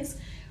what it is.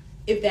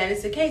 If that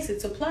is the case,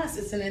 it's a plus.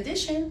 It's an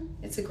addition.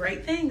 It's a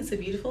great thing. It's a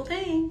beautiful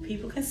thing.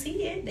 People can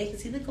see it. They can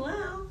see the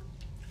glow.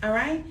 All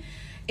right?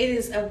 It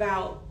is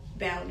about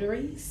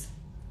boundaries.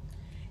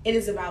 It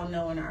is about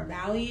knowing our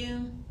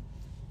value.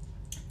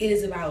 It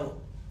is about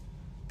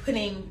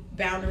putting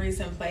boundaries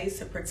in place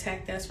to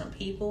protect us from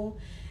people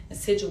and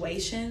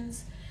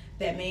situations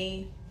that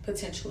may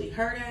potentially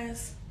hurt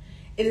us.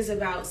 It is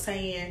about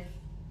saying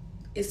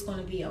it's going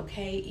to be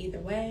okay either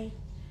way.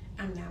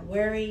 I'm not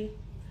worried.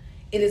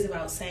 It is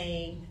about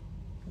saying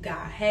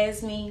God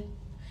has me.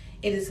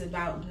 It is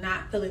about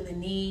not feeling the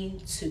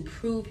need to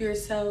prove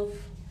yourself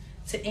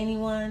to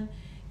anyone.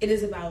 It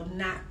is about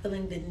not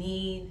feeling the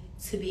need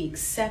to be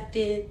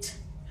accepted.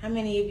 How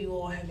many of you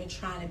all have been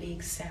trying to be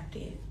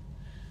accepted?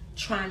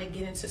 Trying to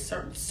get into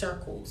certain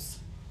circles?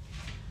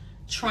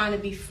 Trying to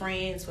be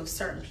friends with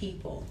certain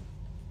people?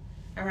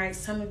 All right,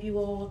 some of you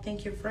all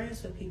think you're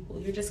friends with people.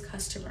 You're just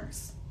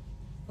customers,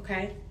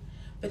 okay?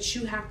 But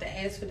you have to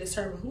ask for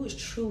discernment. Who is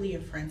truly a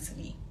friend to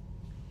me?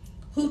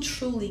 Who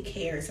truly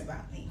cares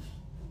about me,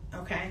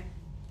 okay?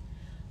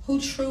 Who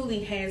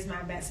truly has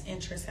my best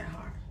interests at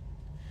heart?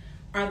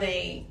 Are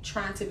they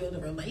trying to build a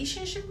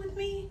relationship with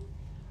me?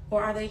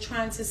 Or are they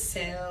trying to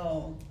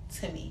sell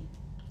to me,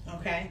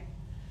 okay?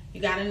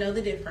 You got to know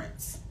the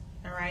difference,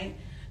 all right?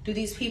 Do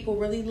these people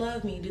really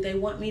love me? Do they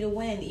want me to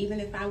win,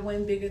 even if I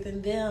win bigger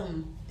than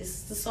them? This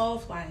is the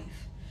soft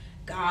life.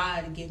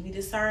 God, give me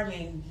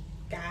discernment.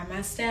 Guide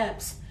my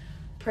steps.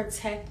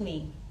 Protect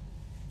me.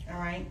 All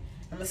right?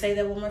 I'm going to say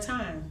that one more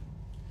time.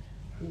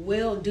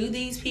 Do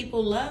these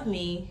people love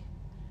me,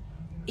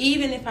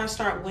 even if I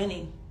start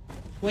winning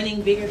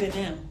bigger than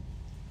them?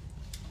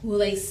 Will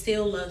they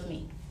still love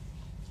me?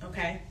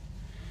 Okay?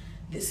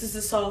 This is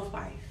the soft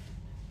life.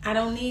 I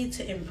don't need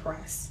to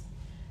impress.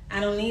 I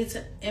don't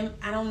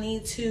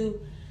need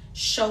to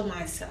show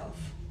myself.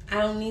 I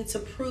don't need to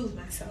prove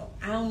myself.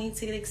 I don't need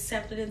to get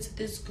accepted into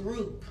this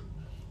group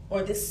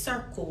or this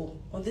circle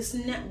or this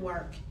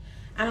network.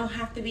 I don't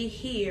have to be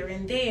here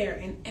and there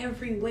and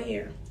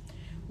everywhere.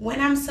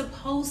 When I'm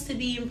supposed to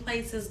be in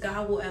places,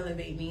 God will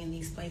elevate me in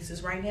these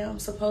places. Right now, I'm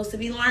supposed to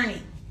be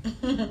learning.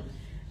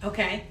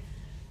 Okay?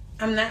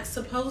 I'm not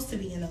supposed to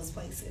be in those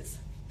places.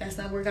 That's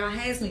not where God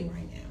has me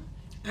right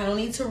now. I don't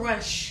need to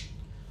rush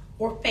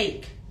or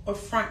fake or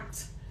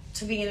front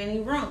to be in any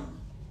room.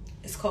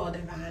 It's called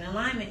divine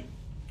alignment,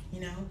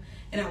 you know.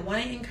 And I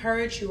want to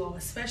encourage you all,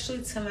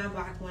 especially to my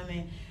Black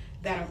women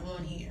that are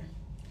on here.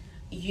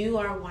 You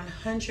are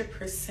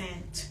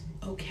 100%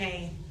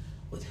 okay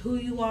with who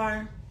you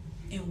are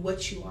and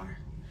what you are.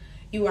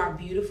 You are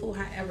beautiful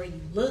however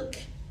you look.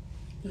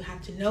 You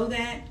have to know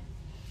that.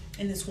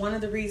 And it's one of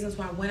the reasons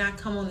why when I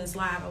come on this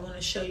live, I want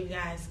to show you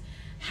guys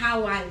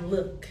how I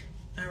look.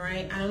 All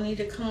right? I don't need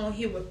to come on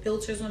here with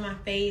filters on my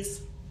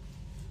face.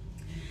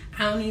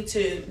 I don't need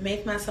to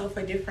make myself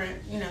look a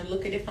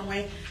different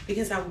way,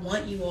 because I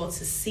want you all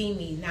to see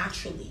me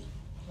naturally,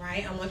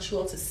 right? I want you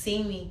all to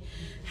see me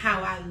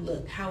how I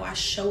look, how I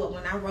show up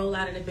when I roll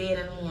out of the bed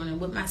in the morning,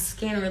 what my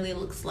skin really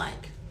looks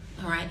like,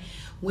 all right?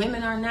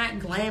 Women are not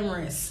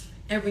glamorous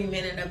every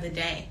minute of the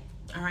day,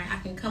 all right? I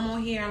can come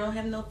on here. I don't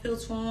have no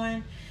filter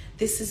on.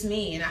 This is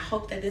me, and I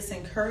hope that this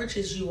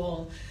encourages you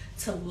all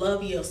to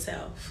love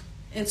yourself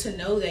and to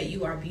know that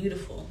you are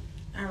beautiful,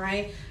 all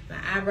right? My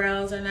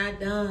eyebrows are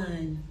not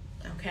done.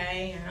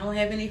 Okay, I don't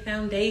have any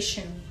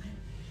foundation.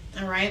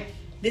 All right,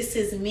 this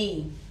is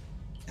me.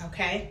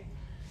 Okay,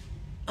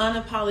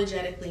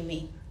 unapologetically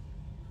me.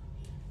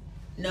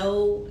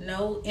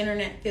 No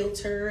internet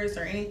filters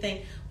or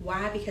anything.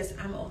 Why? Because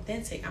I'm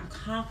authentic. I'm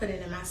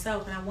confident in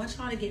myself, and I want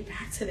y'all to get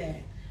back to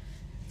that.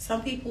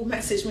 Some people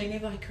message me and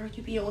they're like, "Girl,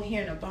 you be on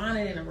here in a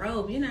bonnet and a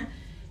robe. You're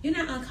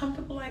not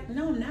uncomfortable." Like,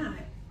 no, I'm not,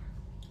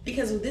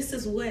 because this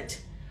is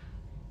what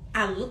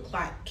I look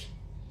like.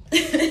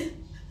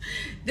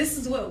 This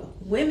is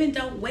what women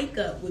don't wake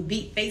up with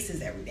beat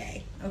faces every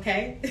day,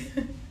 okay?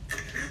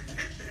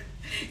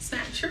 It's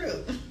not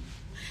true.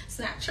 It's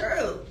not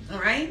true, all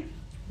right?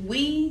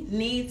 We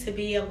need to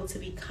be able to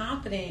be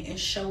confident and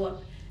show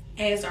up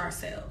as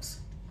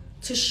ourselves,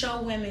 to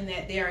show women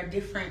that there are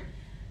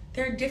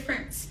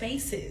different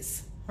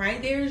spaces,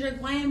 right? There's your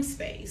glam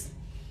space.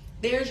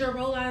 There's your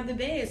roll out of the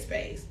bed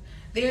space.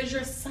 There's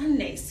your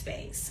Sunday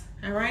space.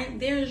 All right,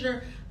 there's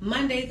your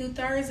Monday through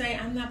Thursday.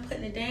 I'm not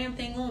putting a damn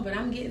thing on, but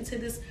I'm getting to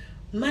this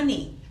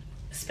money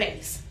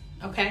space.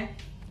 Okay,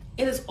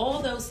 it is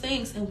all those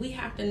things, and we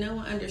have to know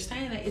and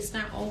understand that it's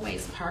not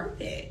always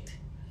perfect,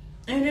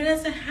 and it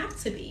doesn't have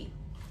to be.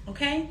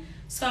 Okay,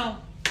 so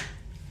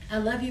I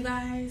love you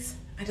guys.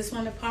 I just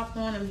want to pop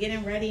on. I'm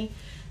getting ready.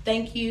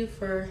 Thank you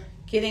for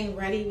getting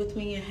ready with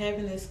me and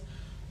having this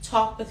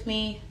talk with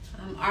me.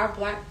 Our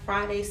Black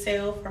Friday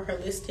sale for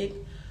Holistic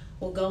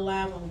will go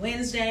live on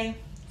Wednesday.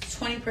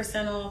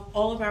 20% off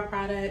all of our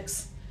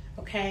products,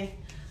 okay?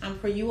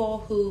 For you all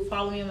who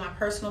follow me on my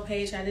personal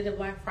page, I did a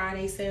Black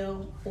Friday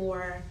sale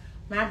for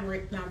my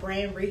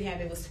brand Rehab.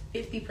 It was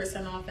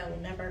 50% off. That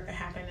will never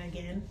happen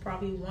again.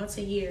 Probably once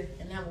a year,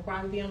 and that will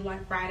probably be on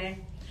Black Friday.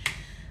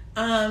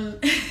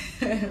 But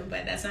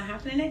that's not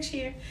happening next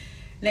year.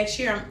 Next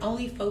year, I'm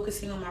only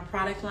focusing on my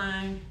product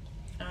line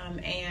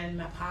and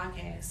my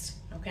podcast,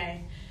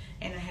 okay?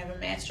 And I have a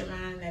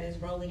mastermind that is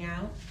rolling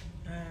out,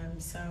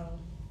 so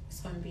it's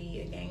going to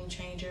be a game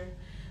changer.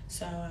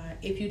 So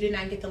if you did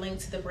not get the link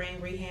to the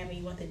brand Rehab and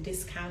you want the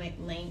discounted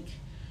link,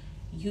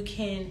 you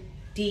can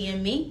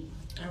DM me,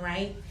 all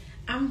right?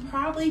 I'm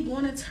probably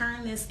going to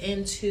turn this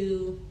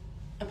into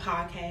a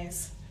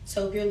podcast.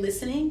 So if you're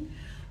listening,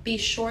 be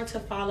sure to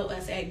follow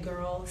us at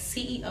Girl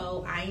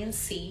CEO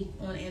Inc.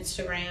 on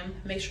Instagram.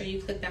 Make sure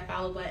you click that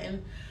follow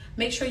button.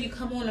 Make sure you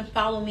come on and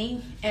follow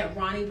me at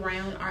Ronnie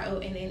Brown,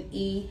 RONNE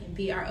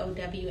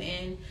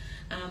BROWN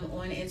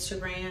on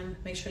Instagram.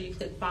 Make sure you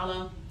click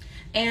follow.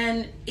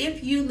 And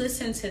if you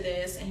listen to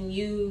this and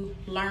you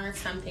learn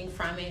something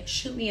from it,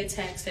 shoot me a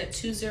text at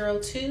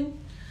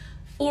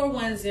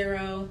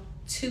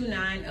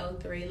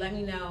 202-410-2903. Let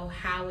me know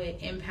how it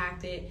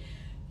impacted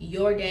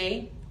your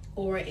day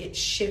or it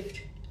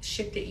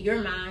shifted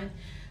your mind.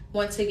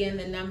 Once again,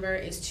 the number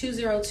is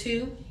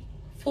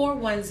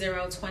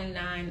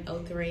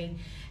 202-410-2903.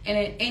 And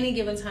at any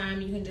given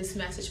time, you can just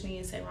message me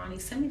and say, Ronnie,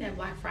 send me that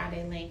Black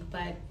Friday link.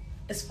 But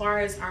as far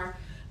as our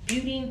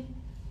beauty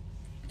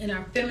and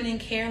our feminine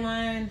care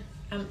line,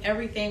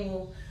 everything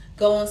will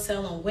go on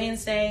sale on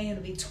Wednesday.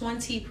 It'll be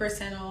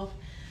 20% off.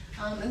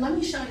 And let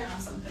me show y'all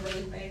something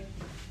really quick.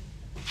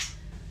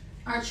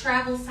 Our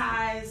travel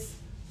size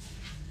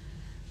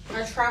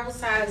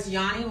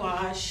Yanni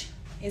wash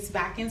is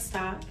back in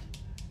stock.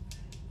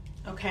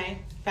 Okay,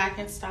 back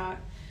in stock.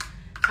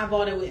 I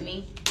bought it with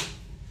me.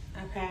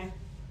 Okay,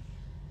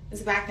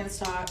 it's back in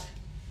stock.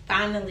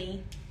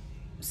 Finally,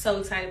 I'm so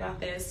excited about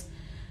this.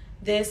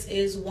 This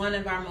is one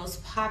of our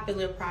most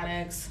popular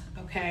products.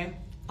 Okay,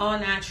 all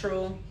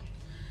natural.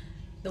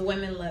 The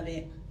women love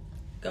it.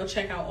 Go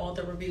check out all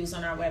the reviews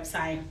on our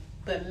website.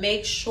 But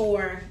make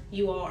sure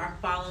you all are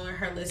following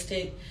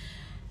Holistic.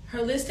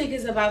 Holistic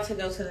is about to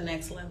go to the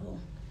next level.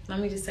 Let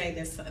me just say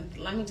this.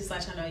 Let me just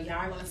let y'all know, y'all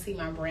are going to see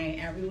my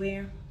brand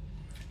everywhere.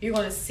 You're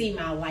going to see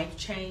my life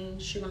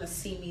change. You're going to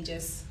see me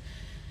just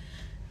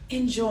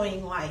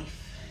enjoying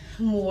life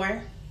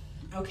more.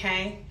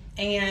 Okay?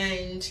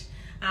 And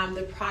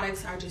the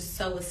products are just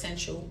so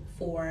essential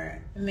for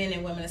men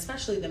and women,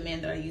 especially the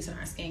men that are using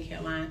our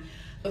skincare line.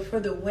 But for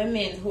the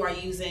women who are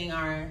using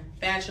our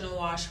vaginal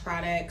wash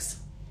products,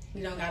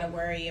 you don't got to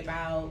worry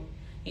about,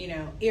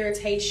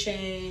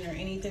 irritation or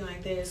anything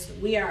like this.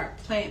 We are a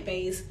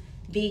plant-based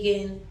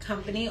vegan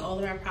company. All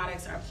of our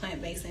products are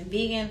plant-based and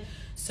vegan.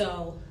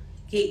 So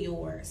get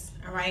yours.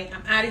 All right.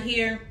 I'm out of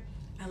here.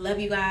 I love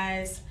you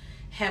guys.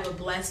 Have a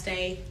blessed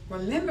day.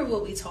 Remember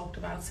what we talked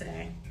about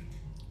today.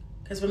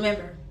 Because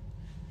remember,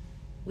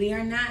 we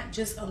are not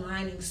just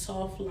aligning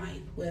soft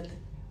life with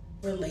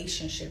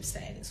relationship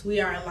status.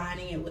 We are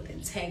aligning it with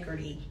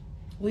integrity.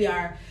 We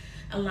are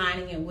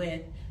aligning it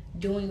with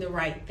doing the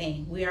right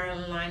thing. We are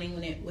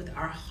aligning it with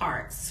our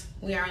hearts.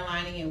 We are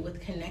aligning it with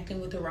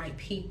connecting with the right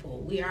people.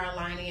 We are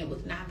aligning it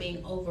with not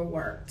being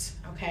overworked.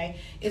 Okay?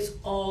 It's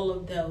all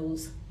of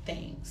those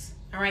things.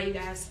 All right, you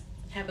guys.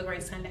 Have a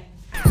great Sunday.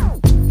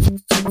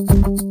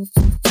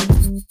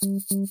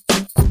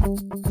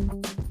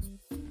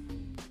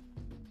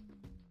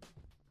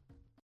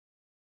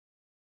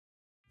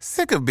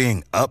 Sick of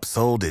being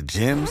upsold at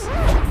gyms?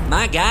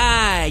 My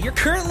guy, you're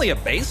currently a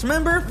base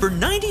member? For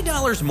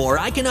 $90 more,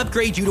 I can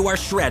upgrade you to our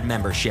Shred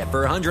membership.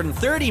 For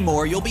 $130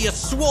 more, you'll be a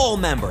Swole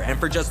member. And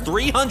for just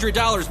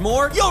 $300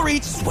 more, you'll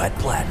reach Sweat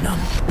Platinum.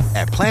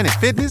 At Planet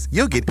Fitness,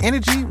 you'll get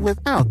energy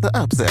without the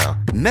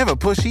upsell. Never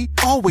pushy,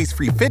 always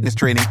free fitness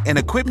training and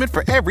equipment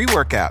for every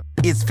workout.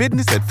 It's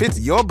fitness that fits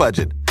your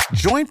budget.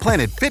 Join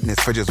Planet Fitness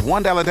for just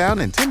 $1 down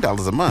and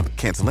 $10 a month.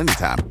 Cancel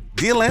anytime.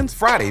 Deal ends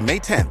Friday, May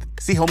 10th.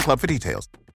 See Home Club for details.